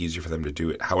just a lot easier for them to do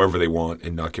it however they want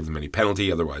and not give them any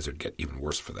penalty. Otherwise, it would get even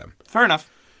worse for them. Fair enough.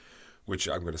 Which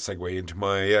I'm going to segue into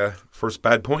my first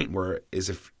bad point, where is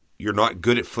if you're not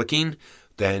good at flicking,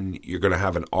 then you're going to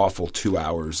have an awful 2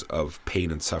 hours of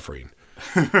pain and suffering.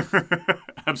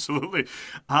 Absolutely.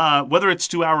 Whether it's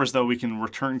 2 hours, though, we can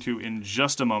return to in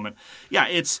just a moment. Yeah,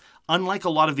 it's unlike a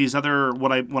lot of these other,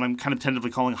 what I'm kind of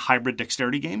tentatively calling hybrid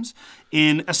dexterity games.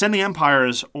 In Ascending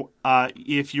Empires,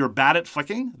 if you're bad at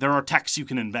flicking, there are techs you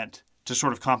can invent to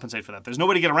sort of compensate for that. There's no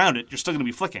way to get around it. You're still going to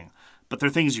be flicking, but there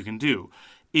are things you can do.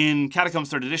 In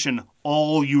Catacombs 3rd Edition,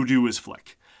 all you do is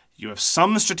flick. You have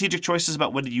some strategic choices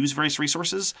about when to use various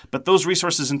resources, but those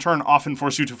resources in turn often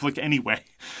force you to flick anyway.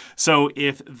 So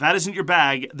if that isn't your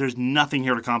bag, there's nothing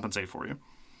here to compensate for you.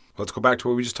 Let's go back to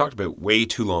what we just talked about. Way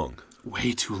too long.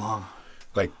 Way too long.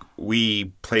 Like, we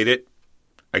played it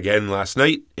again last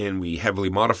night, and we heavily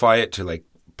modify it to, like,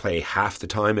 play half the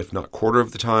time, if not quarter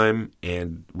of the time,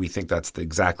 and we think that's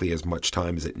exactly as much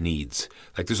time as it needs.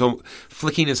 Like,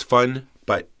 flicking is fun,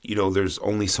 but, there's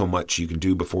only so much you can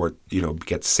do before it,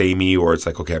 gets samey, or it's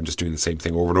like, okay, I'm just doing the same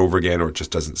thing over and over again, or it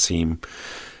just doesn't seem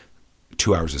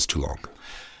 2 hours is too long.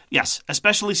 Yes,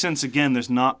 especially since, again, there's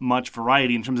not much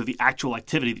variety in terms of the actual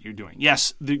activity that you're doing.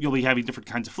 Yes, you'll be having different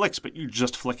kinds of flicks, but you're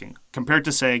just flicking. Compared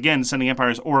to, say, again, Ascending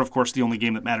Empires, or, of course, the only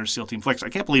game that matters, SEAL Team Flicks. I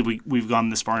can't believe we've gone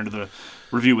this far into the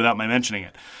review without my mentioning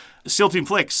it. SEAL Team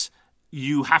Flicks,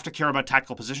 you have to care about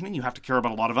tactical positioning. You have to care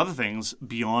about a lot of other things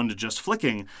beyond just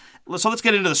flicking. So let's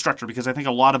get into the structure, because I think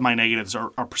a lot of my negatives are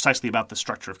precisely about the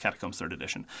structure of Catacombs 3rd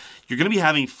Edition. You're going to be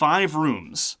having 5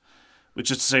 rooms, which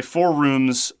is to say 4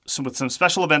 rooms with some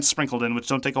special events sprinkled in, which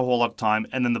don't take a whole lot of time,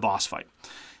 and then the boss fight.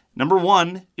 Number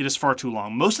 1, it is far too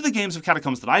long. Most of the games of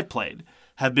Catacombs that I've played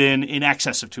have been in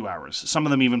excess of 2 hours, some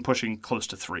of them even pushing close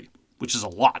to 3, which is a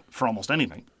lot for almost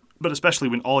anything, but especially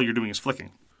when all you're doing is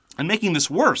flicking. And making this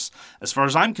worse, as far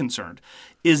as I'm concerned,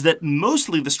 is that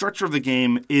mostly the structure of the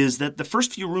game is that the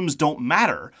first few rooms don't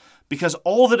matter, because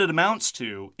all that it amounts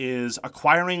to is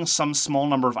acquiring some small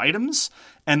number of items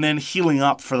and then healing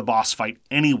up for the boss fight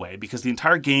anyway, because the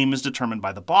entire game is determined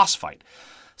by the boss fight.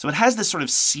 So it has this sort of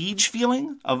siege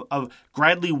feeling of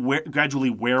gradually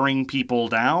wearing people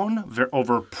down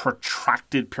over a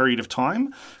protracted period of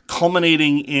time,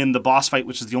 culminating in the boss fight,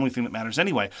 which is the only thing that matters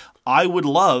anyway. I would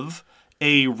love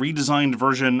a redesigned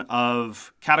version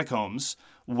of Catacombs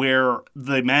where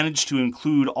they managed to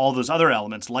include all those other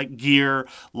elements, like gear,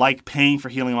 like paying for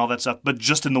healing and all that stuff, but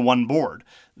just in the one board.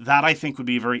 That, I think, would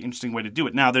be a very interesting way to do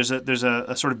it. Now, there's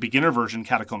a sort of beginner version,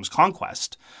 Catacombs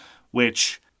Conquest,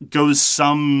 which goes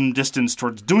some distance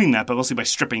towards doing that, but mostly by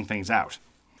stripping things out.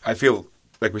 I feel,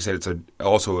 like we said, it's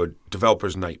also a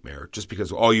developer's nightmare, just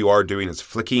because all you are doing is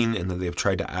flicking, and then they've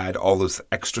tried to add all this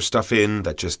extra stuff in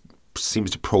that just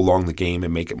seems to prolong the game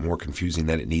and make it more confusing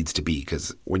than it needs to be,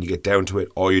 because when you get down to it,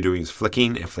 all you're doing is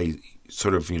flicking. If they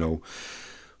sort of,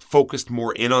 focused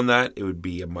more in on that, it would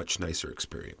be a much nicer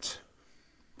experience.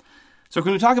 So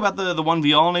can we talk about the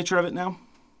 1v-all nature of it now?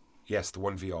 Yes, the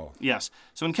 1v-all. Yes.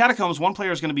 So in Catacombs, one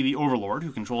player is going to be the Overlord,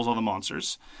 who controls all the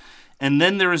monsters. And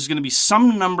then there is going to be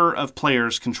some number of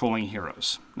players controlling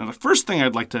heroes. Now, the first thing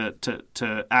I'd like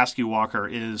to ask you, Walker,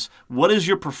 is what is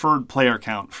your preferred player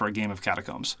count for a game of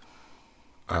Catacombs?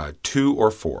 2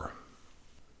 or 4.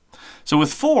 So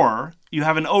with 4, you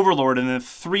have an Overlord and then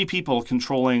 3 people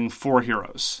controlling 4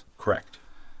 heroes. Correct.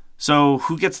 So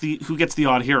who gets the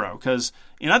odd hero? Because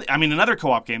in other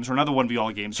co-op games or in other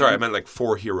 1v-all games... Sorry, I meant like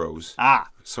 4 heroes.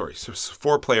 Sorry, so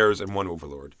 4 players and 1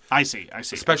 Overlord. I see.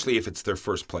 Especially if it's their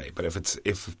first play. But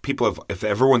if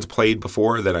everyone's played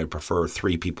before, then I prefer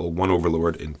 3 people, 1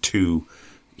 Overlord, and 2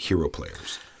 hero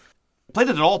players. I played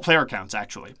it at all player counts,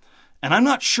 actually. And I'm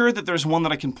not sure that there's one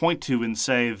that I can point to and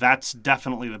say that's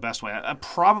definitely the best way.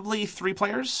 Probably 3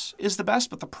 players is the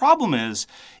best, but the problem is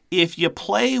if you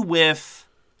play with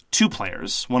 2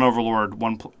 players, 1 Overlord,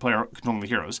 1 player controlling the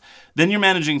heroes, then you're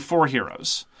managing 4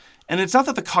 heroes. And it's not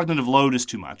that the cognitive load is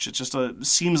too much. It just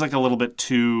seems like a little bit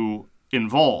too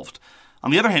involved. On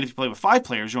the other hand, if you play with 5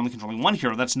 players, you're only controlling 1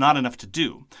 hero. That's not enough to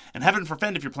do. And heaven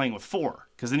forfend if you're playing with 4,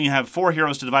 because then you have 4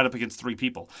 heroes to divide up against 3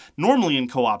 people. Normally in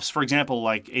co-ops, for example,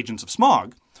 like Agents of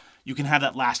Smog, you can have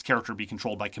that last character be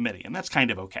controlled by committee, and that's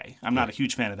kind of okay. I'm not a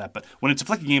huge fan of that, but when it's a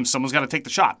flicking game, someone's got to take the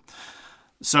shot.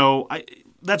 So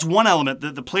that's one element.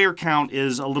 The player count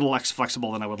is a little less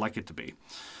flexible than I would like it to be.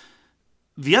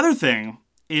 The other thing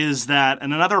is that,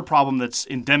 and another problem that's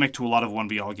endemic to a lot of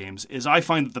 1v-all games, is I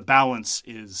find that the balance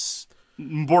is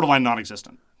borderline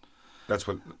non-existent. That's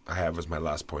what I have as my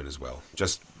last point as well.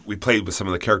 Just, we played with some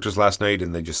of the characters last night,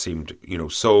 and they just seemed,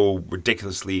 so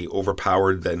ridiculously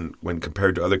overpowered than when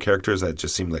compared to other characters that it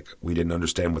just seemed like we didn't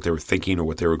understand what they were thinking or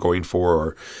what they were going for,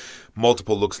 or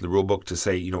multiple looks in the rulebook to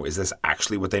say, is this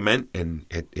actually what they meant? And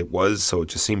it was, so it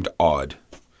just seemed odd.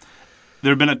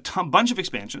 There have been a bunch of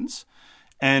expansions,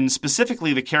 and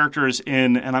specifically the characters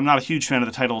in, and I'm not a huge fan of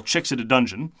the title, Chicks at a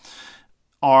Dungeon,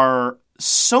 are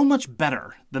so much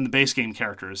better than the base game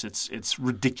characters. It's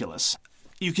ridiculous.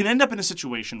 You can end up in a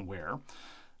situation where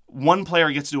one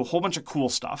player gets to do a whole bunch of cool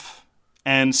stuff,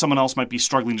 and someone else might be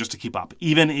struggling just to keep up,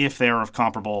 even if they're of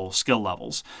comparable skill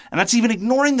levels. And that's even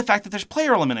ignoring the fact that there's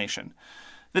player elimination.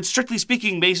 That strictly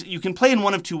speaking, you can play in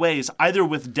one of two ways, either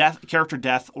with character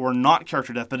death or not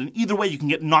character death, but in either way you can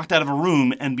get knocked out of a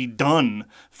room and be done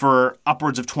for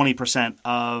upwards of 20%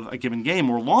 of a given game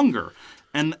or longer.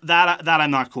 And that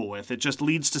I'm not cool with. It just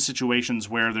leads to situations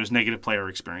where there's negative player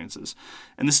experiences.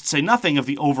 And this to say nothing of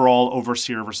the overall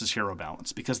Overseer versus hero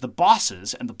balance, because the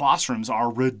bosses and the boss rooms are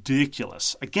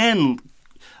ridiculous. Again,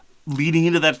 leading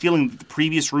into that feeling that the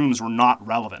previous rooms were not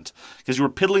relevant, because you were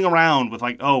piddling around with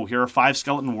here are 5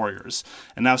 skeleton warriors,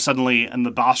 and now suddenly in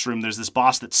the boss room there's this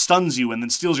boss that stuns you and then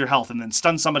steals your health and then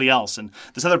stuns somebody else, and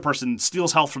this other person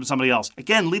steals health from somebody else,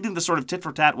 again leading to sort of tit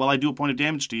for tat. Well, I do a point of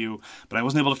damage to you, but I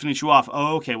wasn't able to finish you off.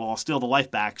 Oh, okay, well, I'll steal the life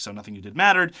back, so nothing you did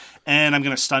mattered, and I'm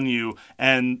going to stun you.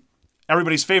 And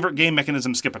everybody's favorite game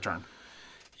mechanism, skip a turn.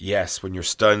 Yes, when you're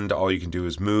stunned, all you can do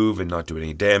is move and not do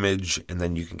any damage, and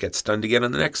then you can get stunned again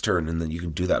on the next turn, and then you can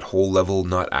do that whole level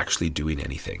not actually doing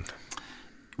anything.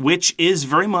 Which is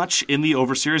very much in the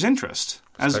Overseer's interest.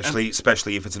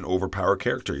 Especially if it's an overpowered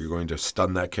character. You're going to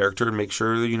stun that character and make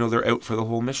sure that, they're out for the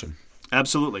whole mission.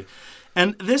 Absolutely.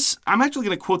 And this, I'm actually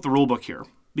going to quote the rulebook here,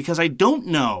 because I don't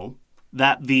know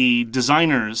that the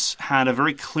designers had a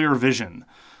very clear vision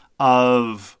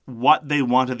of what they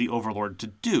wanted the Overlord to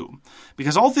do.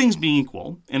 Because all things being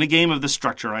equal, in a game of this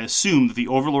structure, I assume that the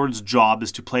Overlord's job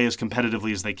is to play as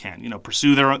competitively as they can,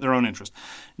 pursue their own interest.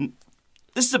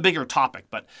 This is a bigger topic,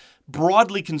 but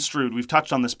broadly construed, we've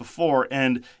touched on this before,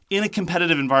 and in a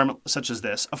competitive environment such as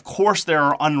this, of course there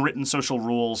are unwritten social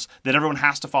rules that everyone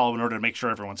has to follow in order to make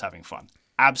sure everyone's having fun.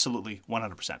 Absolutely,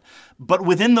 100%. But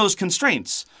within those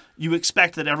constraints, you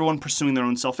expect that everyone pursuing their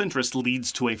own self-interest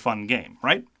leads to a fun game,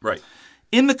 right? Right.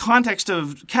 In the context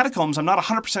of Catacombs, I'm not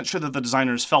 100% sure that the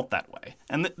designers felt that way.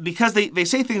 And because they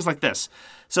say things like this.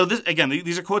 So this, again,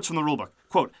 these are quotes from the rulebook.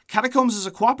 Quote, Catacombs is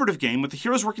a cooperative game with the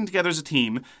heroes working together as a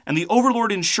team and the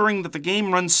Overlord ensuring that the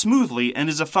game runs smoothly and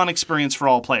is a fun experience for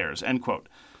all players, end quote.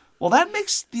 Well, that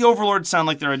makes the Overlord sound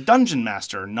like they're a dungeon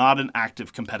master, not an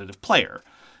active competitive player.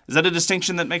 Is that a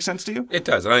distinction that makes sense to you? It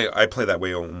does. And I play that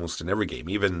way almost in every game.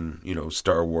 Even,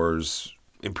 Star Wars,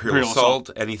 Imperial Assault,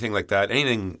 anything like that.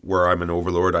 Anything where I'm an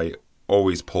Overlord, I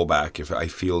always pull back if I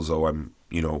feel as though I'm,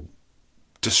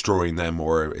 destroying them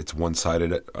or it's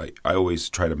one-sided. I always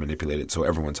try to manipulate it so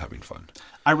everyone's having fun.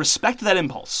 I respect that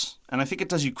impulse, and I think it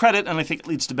does you credit, and I think it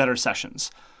leads to better sessions.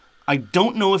 I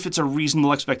don't know if it's a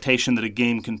reasonable expectation that a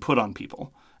game can put on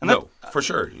people. No, for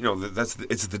sure.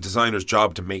 It's the designer's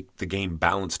job to make the game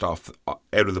balanced off out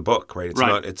of the book, right? It's right.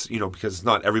 not. It's because it's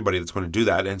not everybody that's going to do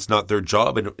that, and it's not their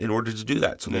job in order to do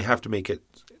that. So they have to make it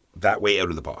that way out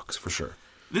of the box, for sure.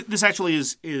 This actually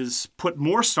is put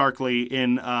more starkly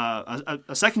in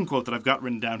a second quote that I've got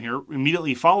written down here,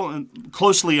 immediately following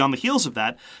closely on the heels of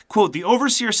that. Quote, the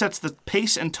Overseer sets the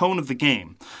pace and tone of the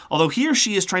game. Although he or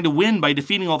she is trying to win by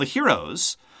defeating all the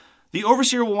heroes, the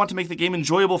Overseer will want to make the game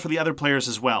enjoyable for the other players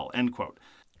as well, end quote.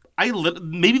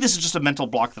 Maybe this is just a mental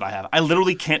block that I have. I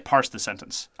literally can't parse the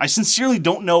sentence. I sincerely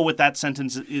don't know what that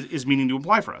sentence is meaning to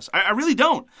imply for us. I really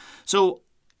don't. So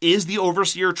is the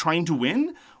Overseer trying to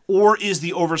win? Or is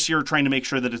the Overseer trying to make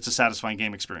sure that it's a satisfying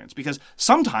game experience? Because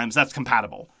sometimes that's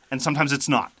compatible, and sometimes it's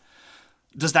not.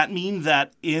 Does that mean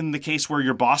that in the case where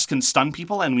your boss can stun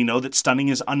people, and we know that stunning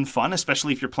is unfun,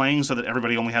 especially if you're playing so that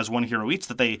everybody only has one hero each,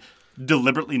 that they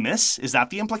deliberately miss? Is that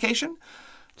the implication?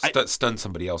 Stun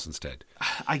somebody else instead.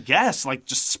 I guess,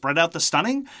 just spread out the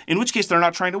stunning, in which case they're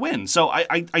not trying to win. So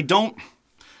I don't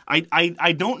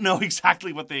know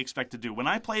exactly what they expect to do. When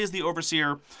I play as the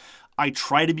Overseer, I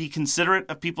try to be considerate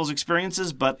of people's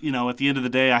experiences, but, at the end of the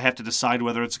day, I have to decide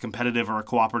whether it's a competitive or a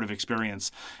cooperative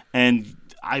experience. And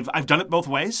I've done it both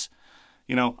ways.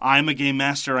 I'm a game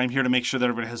master. I'm here to make sure that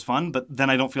everybody has fun, but then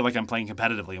I don't feel like I'm playing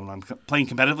competitively. When I'm playing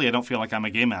competitively, I don't feel like I'm a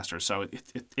game master. So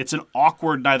it's an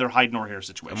awkward neither hide nor hair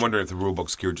situation. I'm wondering if the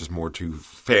rulebook's geared just more to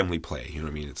family play. You know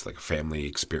what I mean? It's like a family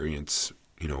experience.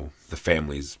 The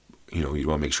families... you want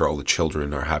to make sure all the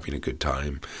children are having a good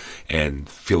time and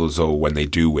feel as though when they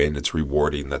do win, it's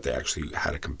rewarding that they actually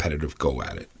had a competitive go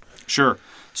at it. Sure.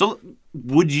 So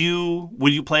would you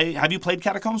play, have you played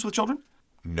Catacombs with children?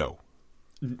 No.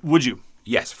 Would you?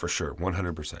 Yes, for sure.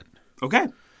 100%. Okay.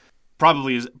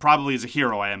 Probably as a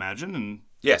hero, I imagine. And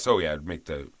yes. Oh, yeah. I'd make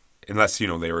unless, they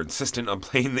were insistent on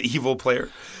playing the evil player,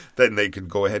 then they could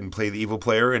go ahead and play the evil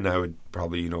player. And I would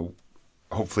probably,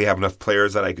 hopefully have enough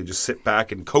players that I could just sit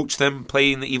back and coach them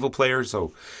playing the evil player.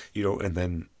 So, and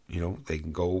then, they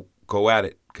can go at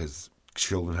it because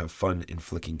children have fun in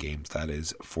flicking games. That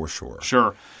is for sure.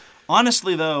 Sure.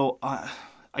 Honestly, though,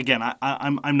 again,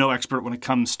 I'm no expert when it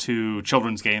comes to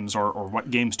children's games or what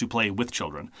games to play with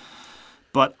children.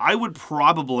 But I would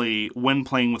probably, when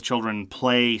playing with children,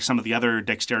 play some of the other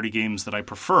dexterity games that I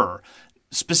prefer,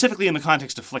 specifically in the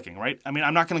context of flicking, right? I mean,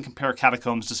 I'm not going to compare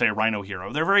Catacombs to, say, a Rhino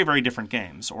Hero. They're very, very different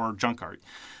games, or Junkart.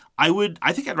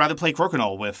 I think I'd rather play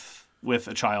Crokinole with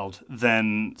a child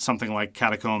than something like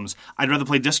Catacombs. I'd rather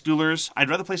play Disc Duelers. I'd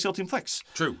rather play SEAL Team Flicks.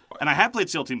 True. And I have played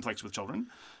SEAL Team Flicks with children,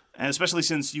 and especially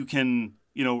since you can,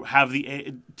 have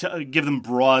give them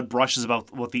broad brushes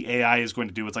about what the AI is going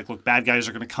to do. It's like, look, bad guys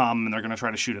are going to come and they're going to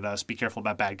try to shoot at us. Be careful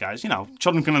about bad guys.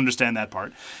 Children can understand that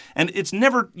part. And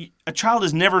a child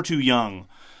is never too young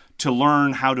to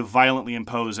learn how to violently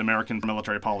impose American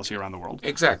military policy around the world.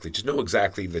 Exactly. To know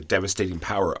exactly the devastating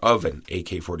power of an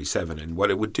AK-47 and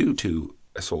what it would do to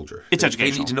a soldier. It's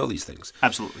educational. They need to know these things.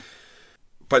 Absolutely.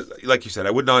 But like you said,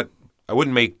 I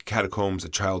wouldn't make Catacombs a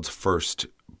child's first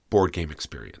board game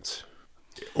experience.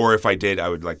 Or if I did, I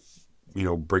would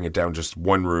bring it down just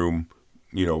one room,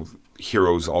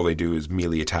 heroes, all they do is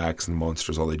melee attacks, and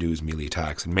monsters, all they do is melee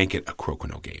attacks, and make it a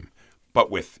Crokinole game.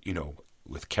 But with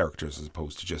characters as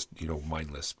opposed to just,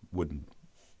 mindless wooden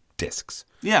discs.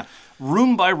 Yeah.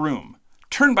 Room by room.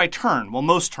 Turn by turn. Well,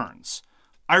 most turns.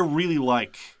 I really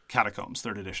like Catacombs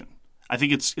 3rd edition. I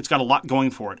think it's got a lot going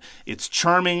for it. It's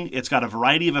charming. It's got a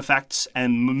variety of effects,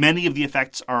 and many of the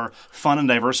effects are fun and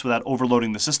diverse without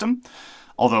overloading the system.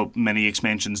 Although many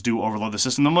expansions do overload the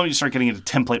system. The moment you start getting into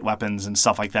template weapons and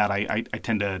stuff like that, I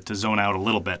tend to zone out a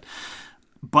little bit.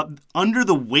 But under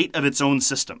the weight of its own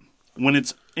system, when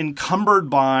it's encumbered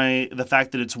by the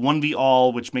fact that it's 1v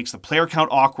all, which makes the player count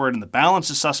awkward and the balance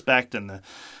is suspect and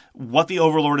what the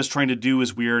Overlord is trying to do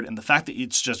is weird, and the fact that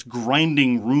it's just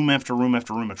grinding room after room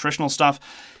after room attritional stuff,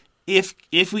 if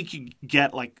we could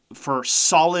get for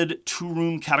solid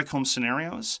 2-room Catacomb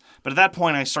scenarios, but at that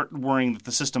point I start worrying that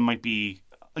the system might be,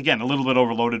 again, a little bit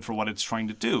overloaded for what it's trying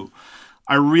to do.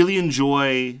 I really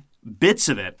enjoy bits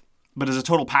of it, but as a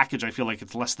total package I feel like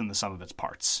it's less than the sum of its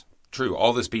parts. True.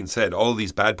 All this being said, all of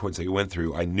these bad points that you went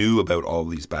through, I knew about all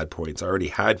of these bad points. I already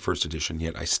had 1st edition,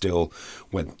 yet I still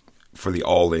went for the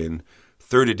all-in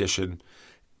 3rd edition.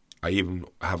 I even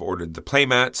have ordered the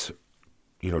playmats,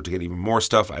 to get even more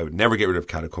stuff. I would never get rid of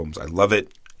Catacombs. I love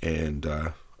it, and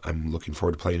I'm looking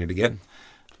forward to playing it again.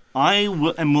 I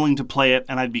am willing to play it,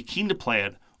 and I'd be keen to play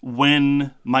it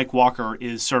when Mike Walker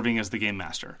is serving as the game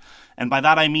master. And by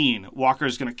that I mean Walker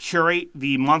is going to curate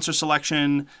the monster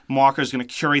selection, Walker is going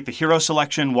to curate the hero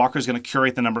selection, Walker is going to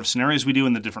curate the number of scenarios we do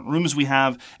in the different rooms we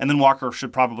have, and then Walker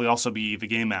should probably also be the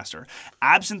game master.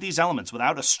 Absent these elements,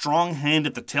 without a strong hand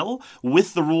at the till,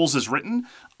 with the rules as written,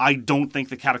 I don't think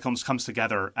the Catacombs comes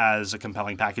together as a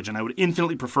compelling package, and I would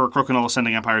infinitely prefer Crokinole,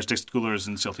 Ascending Empires, Disc Duelers,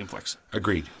 and SEAL Team Flicks.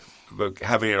 Agreed. But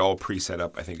having it all pre-set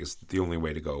up, I think, is the only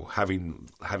way to go.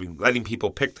 Letting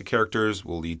people pick the characters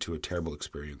will lead to a terrible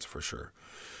experience for sure.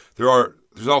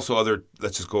 There's also other.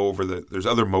 Let's just go over there's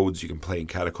other modes you can play in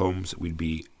Catacombs. We'd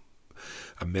be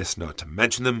amiss not to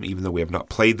mention them, even though we have not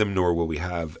played them, nor will we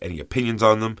have any opinions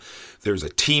on them. There's a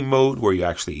team mode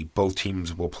where both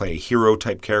teams will play hero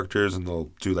type characters, and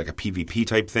they'll do like a PvP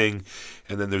type thing.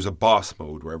 And then there's a boss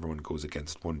mode where everyone goes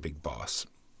against one big boss.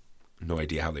 No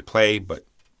idea how they play, but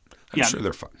I'm sure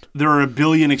they're fun. There are a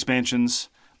billion expansions,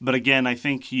 but again, I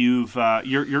think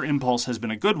your impulse has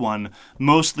been a good one.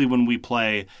 Mostly when we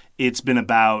play, it's been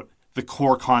about the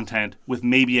core content with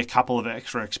maybe a couple of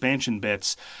extra expansion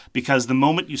bits, because the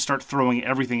moment you start throwing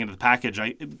everything into the package,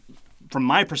 from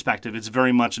my perspective, it's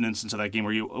very much an instance of that game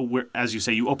where as you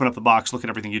say, you open up the box, look at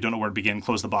everything, you don't know where to begin,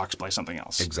 close the box, play something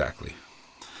else. Exactly.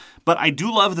 But I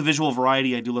do love the visual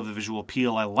variety. I do love the visual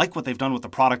appeal. I like what they've done with the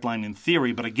product line in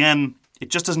theory, but again, it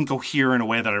just doesn't cohere in a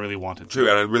way that I really wanted to. True,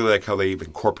 and I really like how they've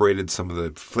incorporated some of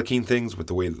the flicking things with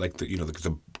the way,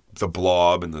 the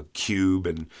blob and the cube,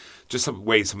 and just some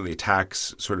way some of the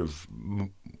attacks sort of,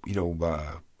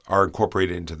 are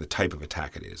incorporated into the type of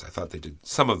attack it is. I thought they did.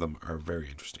 Some of them are very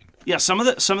interesting. Yeah, some of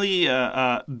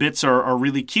the bits are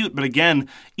really cute, but again,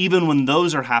 even when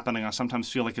those are happening, I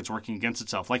sometimes feel like it's working against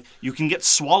itself. Like, you can get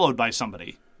swallowed by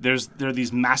somebody. There are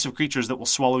these massive creatures that will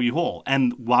swallow you whole,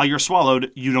 and while you're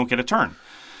swallowed, you don't get a turn,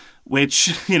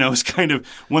 which is kind of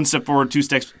one step forward, two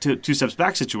steps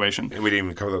back situation. And we didn't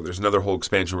even cover that. There's another whole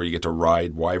expansion where you get to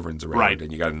ride wyverns around, right,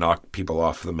 and you got to knock people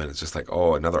off them, and it's just like,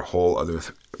 another whole other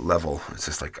level. It's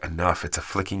just like, enough. It's a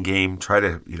flicking game. Try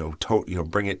to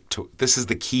bring it to. This is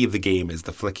the key of the game, is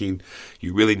the flicking.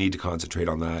 You really need to concentrate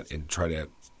on that and try to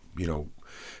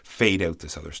fade out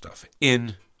this other stuff,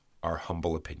 in our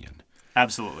humble opinion.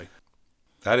 Absolutely.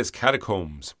 That is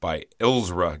Catacombs by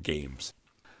Ilzra Games.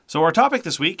 So our topic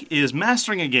this week is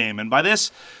mastering a game, and by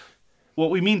this, What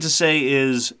we mean to say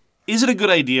is it a good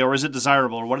idea or is it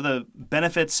desirable, or what are the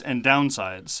benefits and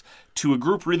downsides to a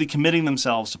group really committing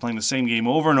themselves to playing the same game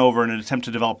over and over in an attempt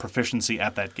to develop proficiency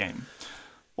at that game?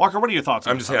 Walker, what are your thoughts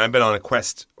on I'm just saying, I've been on a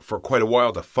quest for quite a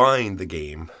while to find the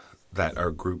game that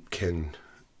our group can,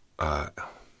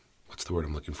 what's the word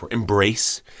I'm looking for,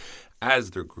 embrace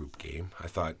as their group game. I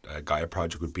thought Gaia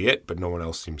Project would be it, but no one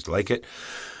else seems to like it.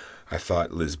 I thought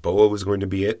Lisboa was going to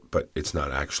be it, but it's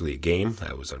not actually a game.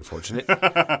 That was unfortunate.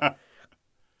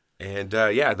 And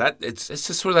it's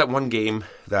just sort of that one game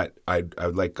that I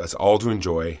would like us all to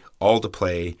enjoy, all to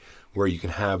play, where you can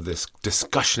have this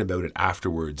discussion about it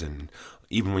afterwards. And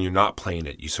even when you're not playing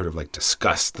it, you sort of like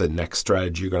discuss the next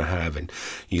strategy you're going to have, and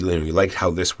you liked how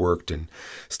this worked and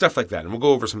stuff like that. And we'll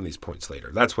go over some of these points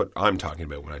later. That's what I'm talking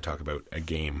about when I talk about a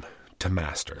game to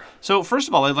master. So first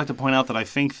of all, I'd like to point out that I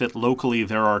think that locally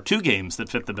there are 2 games that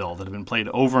fit the bill that have been played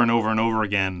over and over and over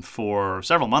again for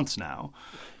several months now,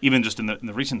 even just in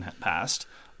the recent past.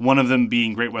 One of them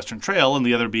being Great Western Trail and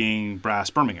the other being Brass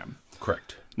Birmingham.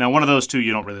 Correct. Now, one of those 2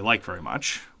 you don't really like very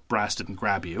much. Brass didn't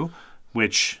grab you,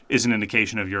 which is an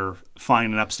indication of your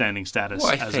fine and upstanding status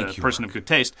as a person of good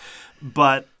taste.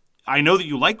 But I know that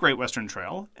you like Great Western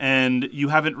Trail, and you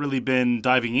haven't really been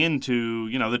diving into,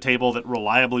 the table that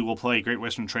reliably will play Great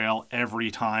Western Trail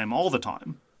every time, all the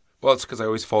time. Well, it's because I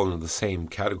always fall into the same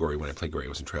category when I play Great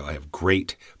Western Trail. I have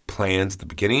great plans at the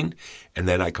beginning, and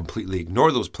then I completely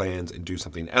ignore those plans and do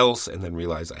something else, and then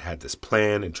realize I had this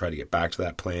plan and try to get back to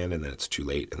that plan, and then it's too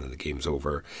late, and then the game's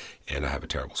over, and I have a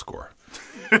terrible score.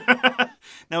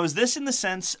 Now, is this in the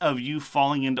sense of you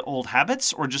falling into old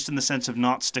habits, or just in the sense of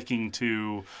not sticking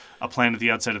to a plan at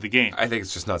the outset of the game? I think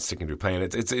it's just not sticking to a plan.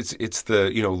 It's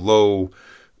the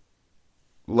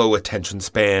low attention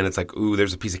span. It's like, ooh,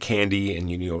 there's a piece of candy,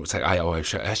 and it's like,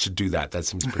 I should do that. That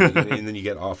seems pretty. And then you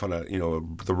get off on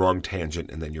the wrong tangent,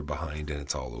 and then you're behind, and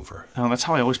it's all over. Oh, that's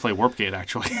how I always play Warpgate.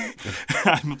 Actually,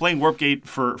 I've been playing Warpgate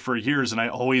for years, and I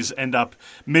always end up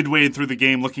midway through the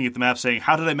game looking at the map, saying,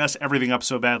 "How did I mess everything up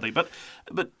so badly?" But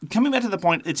coming back to the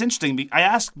point, it's interesting. I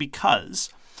ask because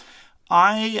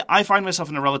I find myself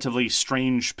in a relatively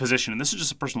strange position, and this is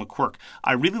just a personal quirk.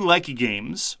 I really like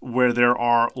games where there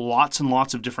are lots and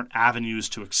lots of different avenues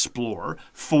to explore.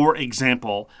 For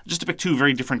example, just to pick 2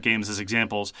 very different games as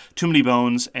examples, Too Many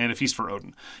Bones and A Feast for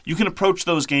Odin. You can approach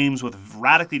those games with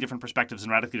radically different perspectives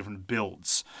and radically different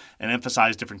builds and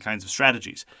emphasize different kinds of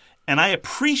strategies. And I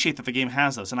appreciate that the game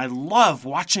has those, and I love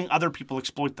watching other people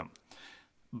exploit them.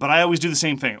 But I always do the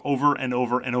same thing over and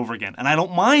over and over again. And I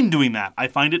don't mind doing that. I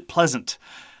find it pleasant.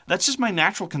 That's just my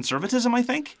natural conservatism, I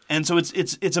think. And so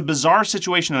it's a bizarre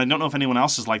situation, and I don't know if anyone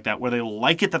else is like that, where they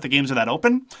like it that the games are that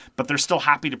open, but they're still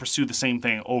happy to pursue the same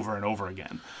thing over and over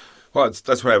again. Well,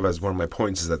 that's what I have as one of my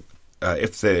points, is that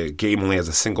if the game only has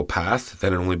a single path,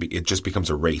 then it just becomes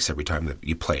a race every time that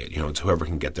you play it. It's whoever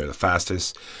can get there the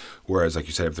fastest. Whereas, like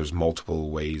you said, if there's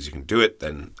multiple ways you can do it,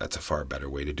 then that's a far better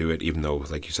way to do it, even though,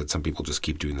 like you said, some people just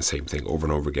keep doing the same thing over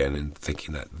and over again and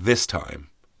thinking that this time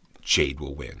Jade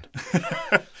will win.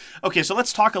 Okay, so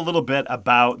let's talk a little bit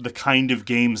about the kind of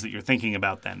games that you're thinking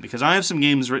about then, because I have some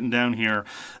games written down here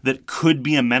that could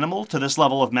be amenable to this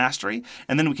level of mastery,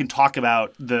 and then we can talk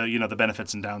about the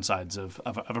benefits and downsides of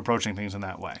approaching things in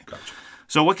that way. Gotcha.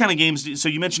 So what kind of games so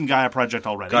you mentioned Gaia Project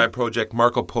already. Gaia Project,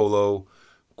 Marco Polo,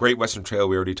 Great Western Trail,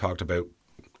 we already talked about.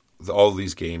 All of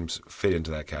these games fit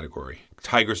into that category.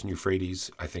 Tigris and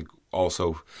Euphrates, I think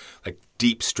also, like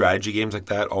deep strategy games like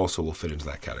that also will fit into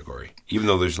that category. Even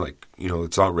though there's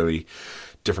it's not really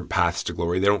different paths to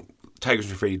glory. Tigris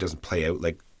and Euphrates doesn't play out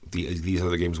like these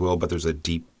other games will, but there's a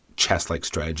deep chess-like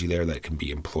strategy there that can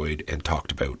be employed and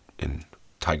talked about in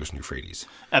Tigris and Euphrates.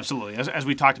 Absolutely. As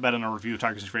we talked about in our review of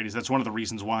Tigris and Euphrates, that's one of the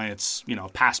reasons why it's, a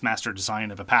past master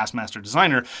design of a past master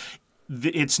designer.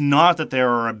 It's not that there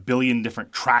are a billion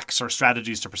different tracks or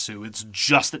strategies to pursue. It's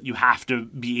just that you have to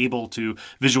be able to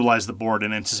visualize the board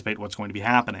and anticipate what's going to be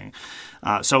happening.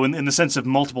 So in the sense of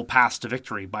multiple paths to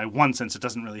victory, by one sense it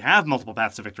doesn't really have multiple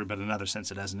paths to victory, but in another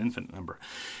sense it has an infinite number.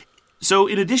 So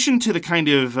in addition to the kind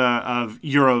of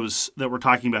Euros that we're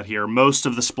talking about here, most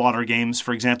of the Splotter games,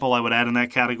 for example, I would add in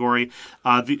that category.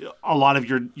 A lot of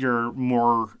your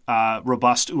more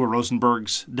robust Uwe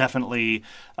Rosenbergs, definitely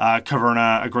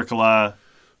Caverna, Agricola,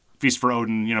 Feast for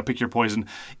Odin, pick your poison.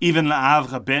 Even Le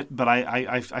Havre a bit, but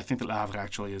I think that Le Havre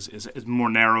actually is more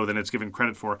narrow than it's given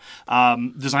credit for.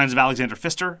 Designs of Alexander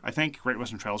Pfister, I think. Great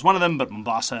Western Trail is one of them, but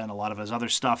Mombasa and a lot of his other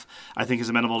stuff, I think, is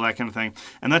amenable to that kind of thing.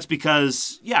 And that's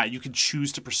because, you could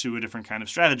choose to pursue a different kind of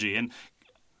strategy. And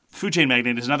Food Chain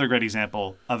Magnate is another great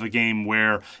example of a game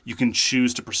where you can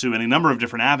choose to pursue any number of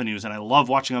different avenues, and I love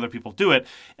watching other people do it,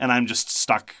 and I'm just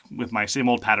stuck with my same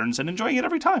old patterns and enjoying it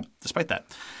every time, despite that.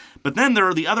 But then there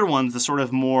are the other ones, the sort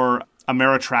of more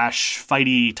Ameritrash,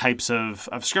 fighty types of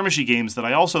skirmishy games that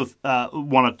I also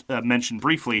want to mention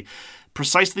briefly,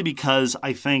 precisely because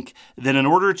I think that in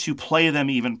order to play them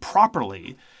even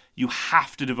properly, you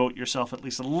have to devote yourself at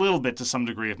least a little bit to some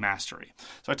degree of mastery.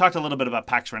 So I talked a little bit about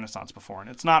PAX Renaissance before, and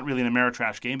it's not really an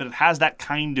Ameritrash game, but it has that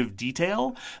kind of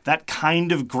detail, that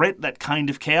kind of grit, that kind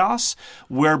of chaos,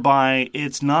 whereby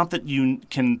it's not that you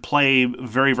can play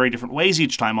very, very different ways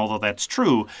each time, although that's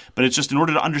true, but it's just in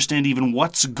order to understand even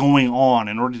what's going on,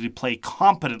 in order to play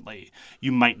competently,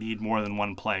 you might need more than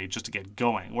one play just to get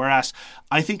going. Whereas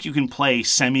I think you can play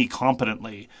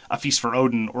semi-competently A Feast for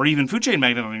Odin or even Food Chain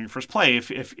Magnate on your first play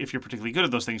if you're particularly good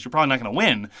at those things. You're probably not going to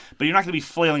win, but you're not going to be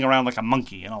flailing around like a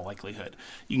monkey in all likelihood.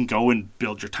 You can go and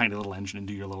build your tiny little engine and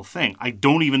do your little thing. I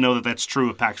don't even know that that's true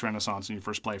of PAX Renaissance in your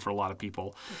first play for a lot of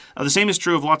people. The same is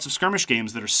true of lots of skirmish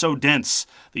games that are so dense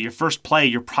that your first play,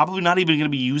 you're probably not even going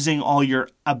to be using all your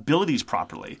abilities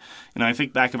properly. I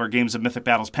think back of our games of Mythic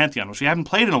Battles Pantheon, which we haven't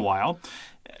played in a while.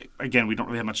 Again, we don't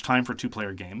really have much time for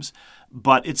two-player games,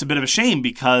 but it's a bit of a shame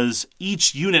because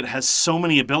each unit has so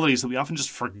many abilities that we often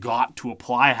just forgot to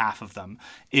apply half of them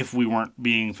if we weren't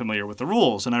being familiar with the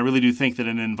rules. And I really do think that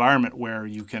in an environment where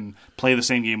you can play the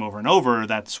same game over and over,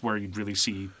 that's where you'd really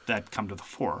see that come to the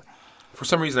fore. For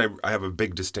some reason, I have a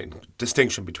big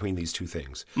distinction between these two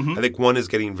things. Mm-hmm. I think one is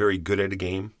getting very good at a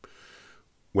game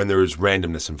when there's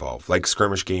randomness involved, like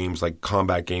skirmish games, like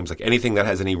combat games, like anything that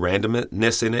has any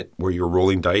randomness in it where you're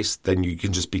rolling dice, then you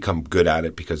can just become good at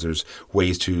it because there's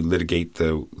ways to litigate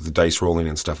the dice rolling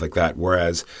and stuff like that.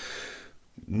 Whereas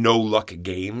no luck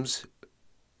games,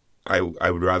 I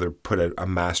would rather put a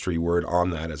mastery word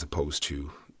on that as opposed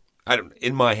to...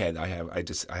 in my head, I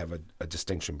have a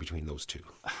distinction between those two.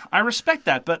 I respect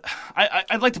that, but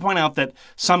I'd like to point out that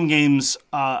some games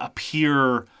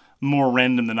appear more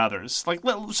random than others.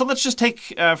 So let's just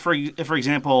take, for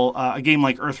example, a game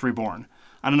like Earth Reborn.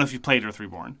 I don't know if you've played Earth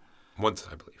Reborn. Once,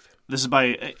 I believe. This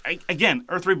is again,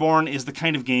 Earth Reborn is the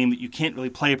kind of game that you can't really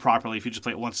play properly if you just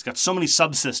play it once. It's got so many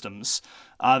subsystems.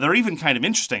 They're even kind of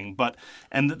interesting,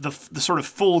 and the sort of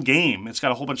full game, it's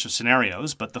got a whole bunch of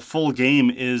scenarios, but the full game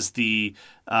is the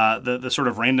sort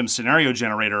of random scenario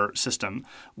generator system,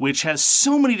 which has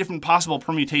so many different possible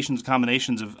permutations and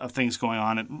combinations of things going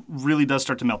on. It really does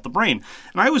start to melt the brain.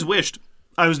 And I always wished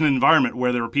I was in an environment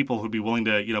where there were people who'd be willing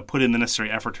to, put in the necessary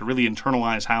effort to really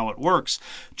internalize how it works,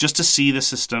 just to see the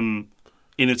system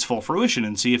in its full fruition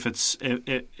and see if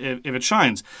it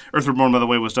shines. Earth Reborn, by the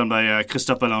way, was done by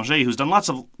Christophe Bélanger, who's done lots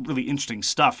of really interesting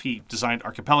stuff. He designed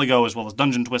Archipelago as well as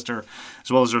Dungeon Twister, as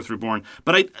well as Earth Reborn.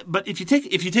 But if you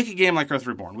take a game like Earth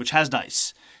Reborn, which has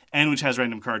dice and which has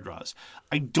random card draws,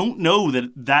 I don't know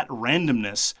that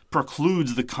randomness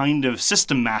precludes the kind of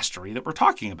system mastery that we're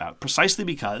talking about, precisely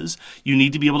because you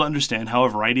need to be able to understand how a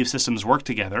variety of systems work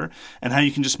together and how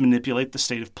you can just manipulate the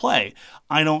state of play.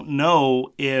 I don't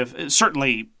know if,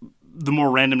 certainly, the more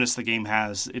randomness the game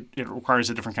has, it requires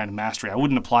a different kind of mastery. I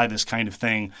wouldn't apply this kind of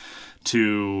thing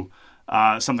to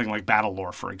something like Battle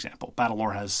Lore, for example. Battle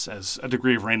Lore has a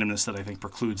degree of randomness that I think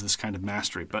precludes this kind of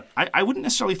mastery. But I wouldn't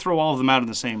necessarily throw all of them out in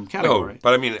the same category. No,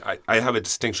 but I mean, I have a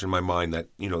distinction in my mind that,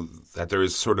 that there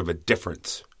is sort of a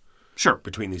difference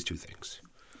between these two things.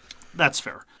 That's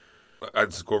fair. I'll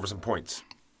just go over some points.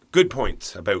 Good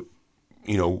points about,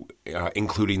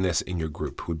 including this in your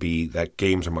group would be that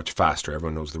games are much faster.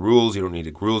 Everyone knows the rules. You don't need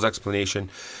a rules explanation.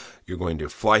 You're going to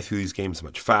fly through these games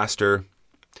much faster.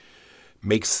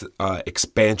 Makes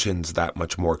expansions that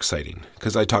much more exciting.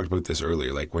 Because I talked about this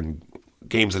earlier, like when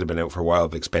games that have been out for a while,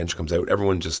 the expansion comes out,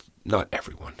 not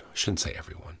everyone, I shouldn't say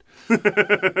everyone.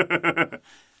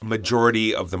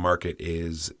 Majority of the market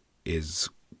is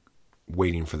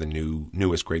waiting for the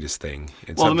newest, greatest thing.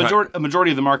 And a majority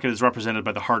of the market is represented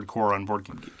by the hardcore on Board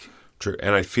Game Geek. True,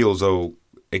 and I feel as though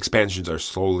expansions are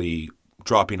slowly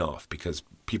dropping off because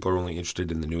people are only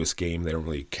interested in the newest game. They don't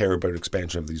really care about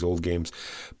expansion of these old games.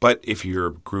 But if your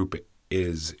group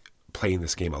is playing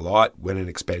this game a lot, when an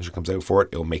expansion comes out for it,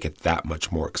 it'll make it that much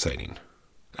more exciting.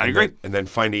 I agree. And then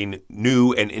finding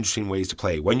new and interesting ways to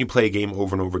play. When you play a game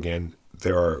over and over again,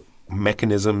 there are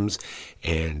mechanisms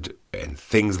and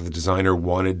things that the designer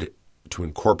wanted to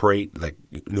incorporate,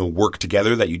 work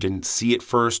together that you didn't see at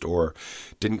first or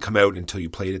didn't come out until you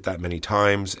played it that many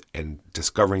times. And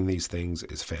discovering these things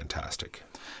is fantastic.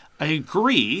 I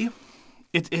agree.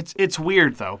 It's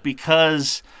weird, though,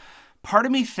 because part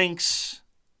of me thinks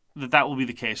that will be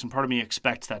the case, and part of me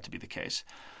expects that to be the case.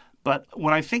 But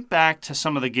when I think back to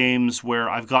some of the games where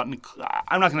I'm not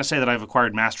going to say that I've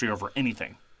acquired mastery over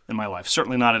anything in my life.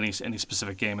 Certainly not any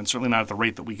specific game, and certainly not at the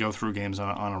rate that we go through games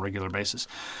on a regular basis.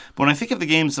 But when I think of the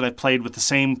games that I've played with the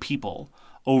same people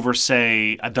over,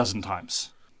 say, a dozen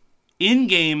times, in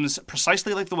games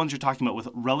precisely like the ones you're talking about with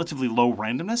relatively low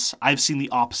randomness, I've seen the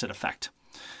opposite effect.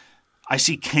 I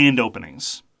see canned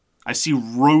openings. I see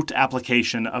rote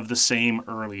application of the same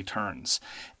early turns.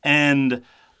 And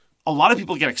a lot of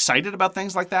people get excited about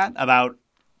things like that, about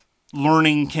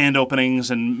learning canned openings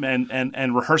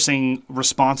and rehearsing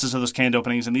responses to those canned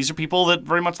openings. And these are people that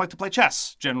very much like to play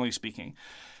chess, generally speaking.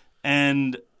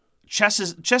 And chess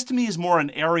to me is more an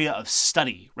area of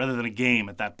study rather than a game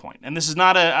at that point. And this is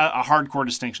not a hardcore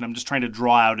distinction. I'm just trying to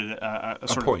draw out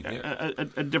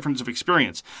a difference of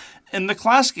experience. And the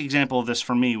classic example of this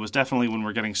for me was definitely when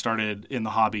we're getting started in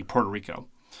the hobby, Puerto Rico.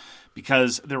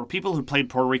 Because there were people who played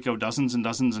Puerto Rico dozens and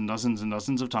dozens and dozens and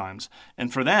dozens of times.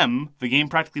 And for them, the game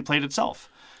practically played itself.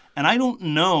 And I don't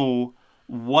know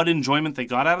what enjoyment they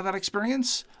got out of that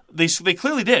experience. They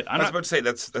clearly did. I was about to say,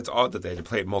 that's odd that they had to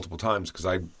play it multiple times,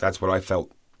 because that's what I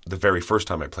felt the very first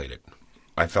time I played it.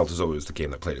 I felt as though it was the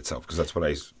game that played itself, because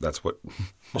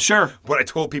Sure. What I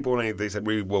told people when they said,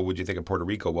 well, what'd you think of Puerto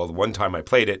Rico? Well, the one time I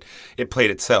played it, it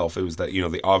played itself. It was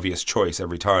the obvious choice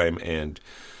every time, and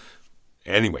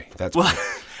anyway, that's... Well,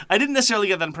 I didn't necessarily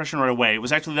get that impression right away. It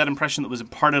was actually that impression that was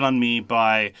imparted on me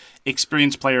by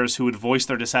experienced players who would voice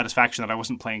their dissatisfaction that I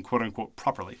wasn't playing quote-unquote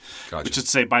properly, Gotcha. Which is to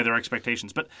say by their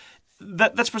expectations. But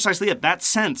that's precisely it. That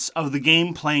sense of the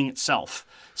game playing itself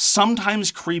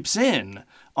sometimes creeps in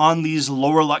on these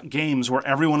lower luck games where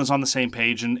everyone is on the same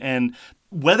page, and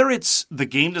whether it's the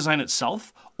game design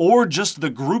itself or just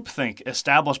the groupthink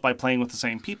established by playing with the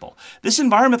same people. This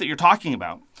environment that you're talking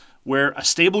about, where a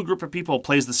stable group of people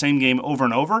plays the same game over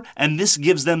and over, and this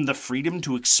gives them the freedom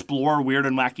to explore weird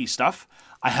and wacky stuff,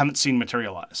 I haven't seen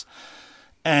materialize.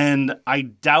 And I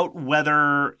doubt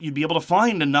whether you'd be able to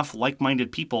find enough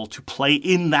like-minded people to play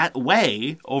in that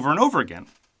way over and over again.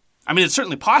 I mean, it's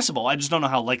certainly possible. I just don't know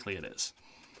how likely it is.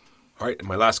 All right, and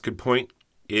my last good point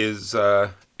is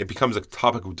it becomes a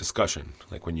topic of discussion.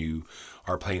 Like when you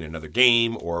are playing another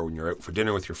game, or when you're out for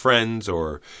dinner with your friends,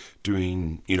 or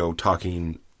doing,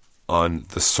 talking on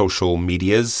the social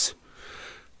medias,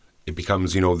 it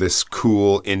becomes, this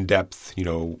cool, in-depth,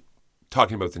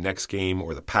 talking about the next game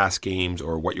or the past games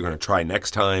or what you're going to try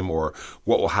next time or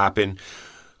what will happen.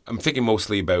 I'm thinking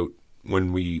mostly about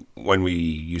when we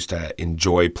used to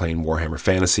enjoy playing Warhammer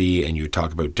Fantasy, and you would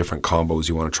talk about different combos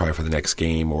you want to try for the next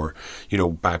game, or,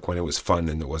 back when it was fun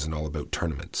and it wasn't all about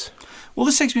tournaments. Well,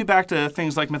 this takes me back to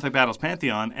things like Mythic Battles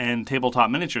Pantheon and tabletop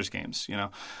miniatures games,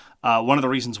 One of the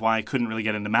reasons why I couldn't really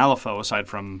get into Malifaux, aside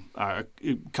from a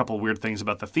couple weird things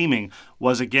about the theming,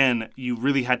 was, again, you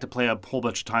really had to play a whole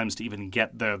bunch of times to even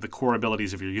get the core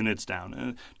abilities of your units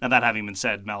down. Now, that having been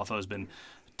said, Malifaux has been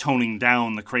toning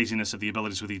down the craziness of the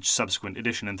abilities with each subsequent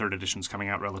edition, and third edition's coming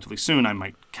out relatively soon. I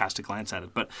might cast a glance at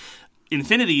it. But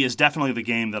Infinity is definitely the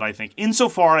game that I think,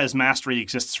 insofar as mastery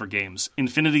exists for games,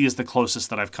 Infinity is the closest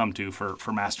that I've come to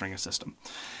for mastering a system.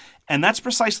 And that's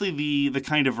precisely the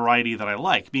kind of variety that I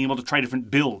like, being able to try different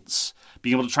builds,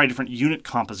 being able to try different unit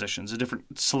compositions, a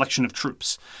different selection of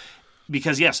troops.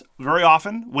 Because, yes, very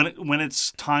often, when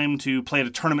it's time to play at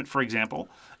a tournament, for example,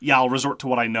 I'll resort to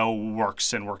what I know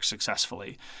works and works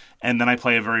successfully. And then I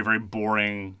play a very, very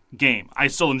boring game. I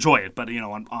still enjoy it, but,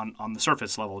 on the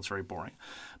surface level, it's very boring.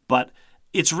 But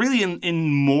it's really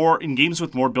in games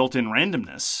with more built-in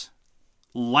randomness,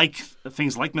 like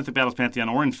things like Mythic Battles Pantheon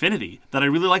or Infinity, that I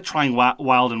really like trying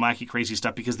wild and wacky crazy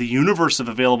stuff, because the universe of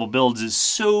available builds is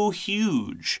so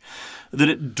huge that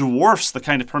it dwarfs the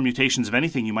kind of permutations of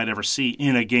anything you might ever see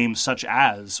in a game such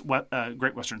as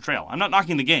Great Western Trail. I'm not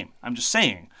knocking the game. I'm just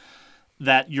saying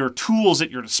that your tools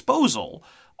at your disposal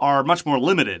are much more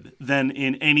limited than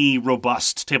in any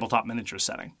robust tabletop miniature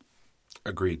setting.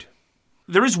 Agreed.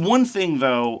 There is one thing,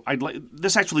 though,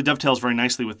 this actually dovetails very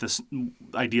nicely with this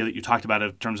idea that you talked about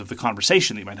in terms of the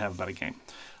conversation that you might have about a game.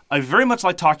 I very much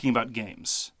like talking about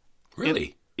games.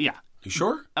 Really? Yeah. You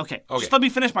sure? Okay. Just let me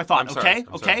finish my thought, okay?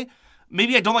 Sorry.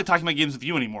 Maybe I don't like talking about games with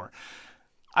you anymore.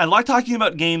 I like talking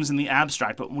about games in the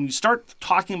abstract, but when you start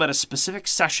talking about a specific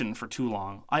session for too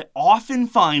long, I often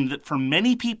find that for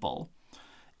many people,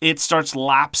 it starts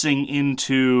lapsing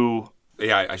into...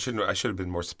 Yeah, I should have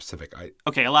been more specific.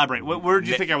 Okay, elaborate. Where do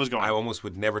you think I was going? I almost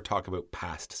would never talk about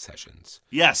past sessions.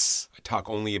 Yes. I talk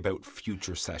only about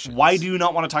future sessions. Why do you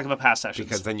not want to talk about past sessions?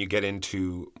 Because then you get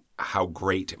into how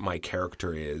great my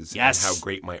character is, yes, and how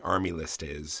great my army list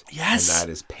is. Yes. And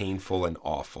that is painful and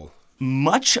awful.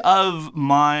 Much of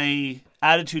my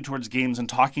attitude towards games and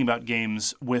talking about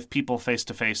games with people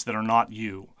face-to-face that are not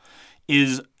you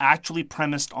is actually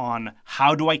premised on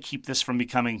how do I keep this from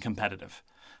becoming competitive?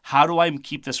 How do I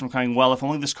keep this from coming, well, if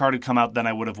only this card had come out, then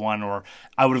I would have won, or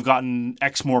I would have gotten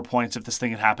X more points if this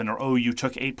thing had happened, or, oh, you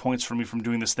took 8 points from me from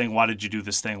doing this thing, why did you do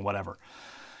this thing, whatever.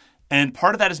 And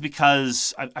part of that is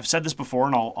because I've said this before,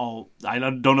 and I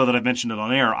don't know that I've mentioned it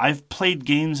on air. I've played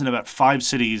games in about 5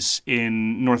 cities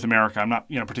in North America. I'm not,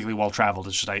 particularly well traveled.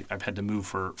 It's just I've had to move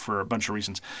for a bunch of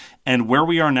reasons. And where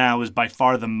we are now is by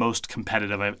far the most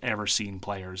competitive I've ever seen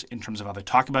players in terms of how they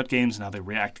talk about games and how they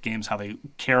react to games, how they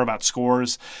care about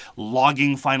scores,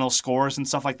 logging final scores and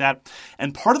stuff like that.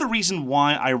 And part of the reason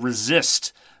why I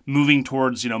resist moving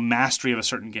towards mastery of a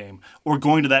certain game or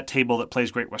going to that table that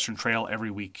plays Great Western Trail every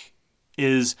week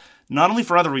is not only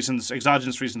for other reasons,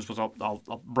 exogenous reasons, which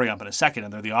I'll bring up in a second,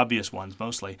 and they're the obvious ones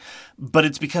mostly, but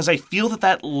it's because I feel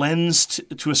that lends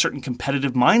to a certain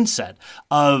competitive mindset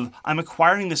of I'm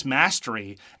acquiring this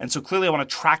mastery, and so clearly I want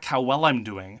to track how well I'm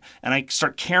doing, and I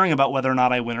start caring about whether or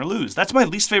not I win or lose. That's my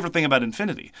least favorite thing about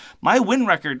Infinity. My win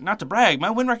record, not to brag, my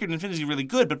win record in Infinity is really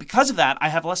good, but because of that, I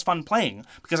have less fun playing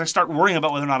because I start worrying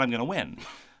about whether or not I'm going to win.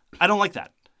 I don't like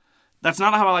that. That's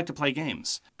not how I like to play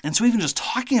games. And so even just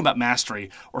talking about mastery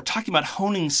or talking about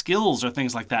honing skills or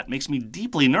things like that makes me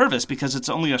deeply nervous because it's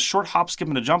only a short hop, skip,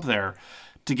 and a jump there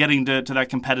to getting to that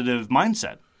competitive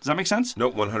mindset. Does that make sense?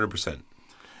 Nope, 100%.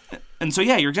 And so,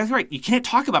 yeah, you're exactly right. You can't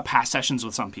talk about past sessions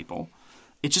with some people.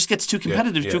 It just gets too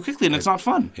competitive too quickly, and it's not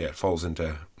fun. Yeah, it falls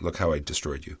into, look how I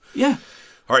destroyed you. Yeah.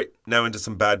 All right, now into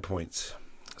some bad points.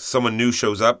 Someone new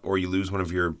shows up, or you lose one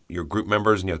of your group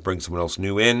members and you have to bring someone else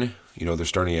new in. They're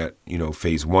starting at,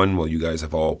 phase 1 while you guys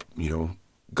have all,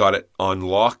 got it on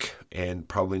lock and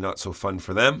probably not so fun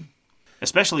for them.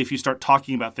 Especially if you start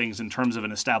talking about things in terms of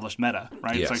an established meta,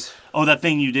 right? Yes. It's like, oh, that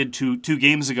thing you did two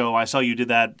games ago, I saw you did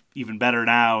that even better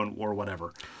now, or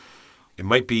whatever. It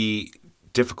might be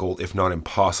difficult, if not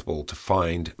impossible, to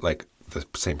find, like, the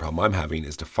same problem I'm having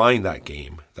is to find that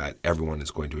game that everyone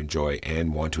is going to enjoy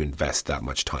and want to invest that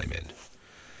much time in.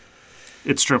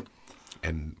 It's true.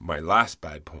 And my last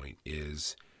bad point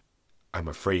is I'm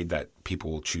afraid that people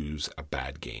will choose a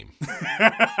bad game.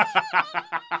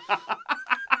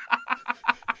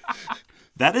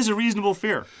 That is a reasonable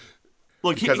fear.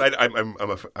 Look, because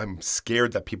I'm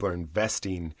scared that people are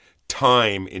investing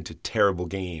time into terrible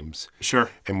games. Sure.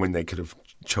 And when they could have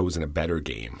chosen a better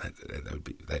game,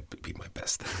 that'd be my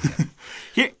best thing.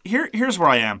 Yeah. Here's where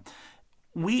I am.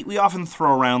 We often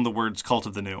throw around the words cult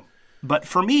of the new. But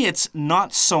for me, it's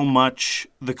not so much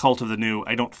the cult of the new,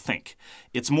 I don't think.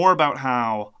 It's more about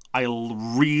how I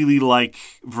really like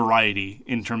variety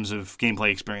in terms of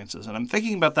gameplay experiences. And I'm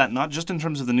thinking about that not just in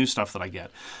terms of the new stuff that I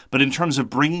get, but in terms of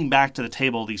bringing back to the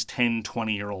table these 10,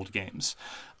 20-year-old games.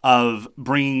 Of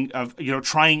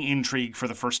trying Intrigue for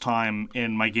the first time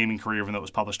in my gaming career, even though it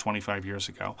was published 25 years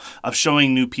ago, of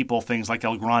showing new people things like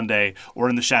El Grande or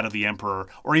In the Shadow of the Emperor,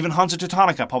 or even Hansa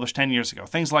Teutonica, published 10 years ago,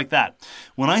 things like that.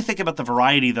 When I think about the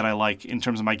variety that I like in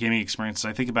terms of my gaming experiences,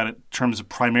 I think about it in terms of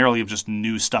primarily of just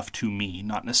new stuff to me,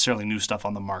 not necessarily new stuff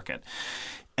on the market.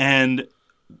 And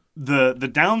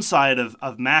the downside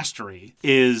of mastery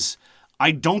is I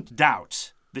don't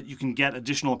doubt that you can get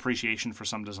additional appreciation for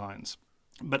some designs.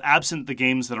 But absent the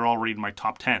games that are already in my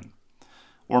top 10,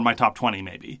 or my top 20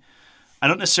 maybe, I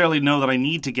don't necessarily know that I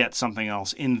need to get something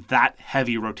else in that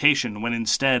heavy rotation when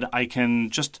instead I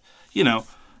can just,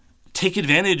 take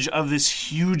advantage of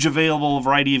this huge available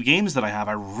variety of games that I have.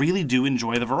 I really do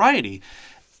enjoy the variety,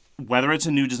 whether it's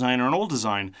a new design or an old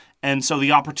design. And so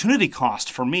the opportunity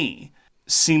cost for me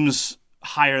seems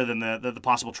higher than the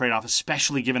possible trade-off,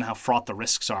 especially given how fraught the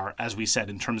risks are, as we said,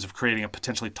 in terms of creating a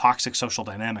potentially toxic social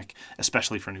dynamic,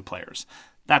 especially for new players.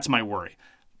 That's my worry.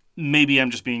 Maybe I'm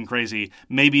just being crazy.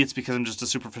 Maybe it's because I'm just a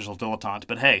superficial dilettante.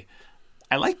 But hey,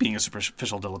 I like being a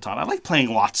superficial dilettante. I like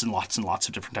playing lots and lots and lots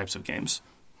of different types of games.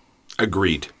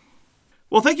 Agreed.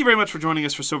 Well, thank you very much for joining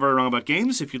us for So Very Wrong About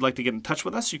Games. If you'd like to get in touch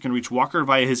with us, you can reach Walker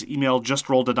via his email,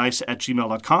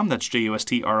 justrolledadice@gmail.com. That's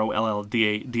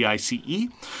JUSTROLLDICE.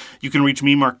 You can reach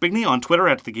me, Mark Bigney, on Twitter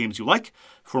 @TheGamesYouLike.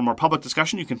 For more public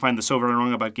discussion, you can find the So Very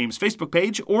Wrong About Games Facebook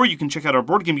page, or you can check out our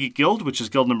Board Game Geek Guild, which is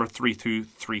guild number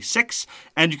 3236,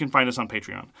 and you can find us on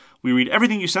Patreon. We read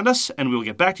everything you send us, and we will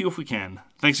get back to you if we can.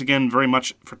 Thanks again very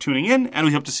much for tuning in, and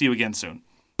we hope to see you again soon.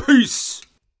 Peace!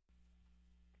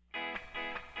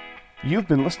 You've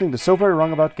been listening to So Very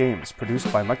Wrong About Games,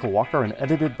 produced by Michael Walker and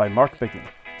edited by Mark Bigney.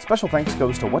 Special thanks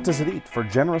goes to What Does It Eat for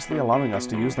generously allowing us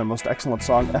to use their most excellent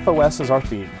song, FOS, as our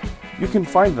theme. You can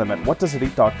find them at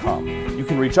whatdoesiteat.com. You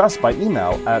can reach us by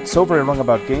email at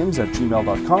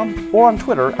soverywrongaboutgames@gmail.com or on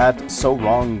Twitter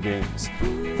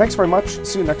 @SoWrongGames. Thanks very much,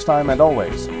 see you next time, and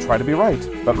always, try to be right,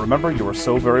 but remember you are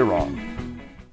so very wrong.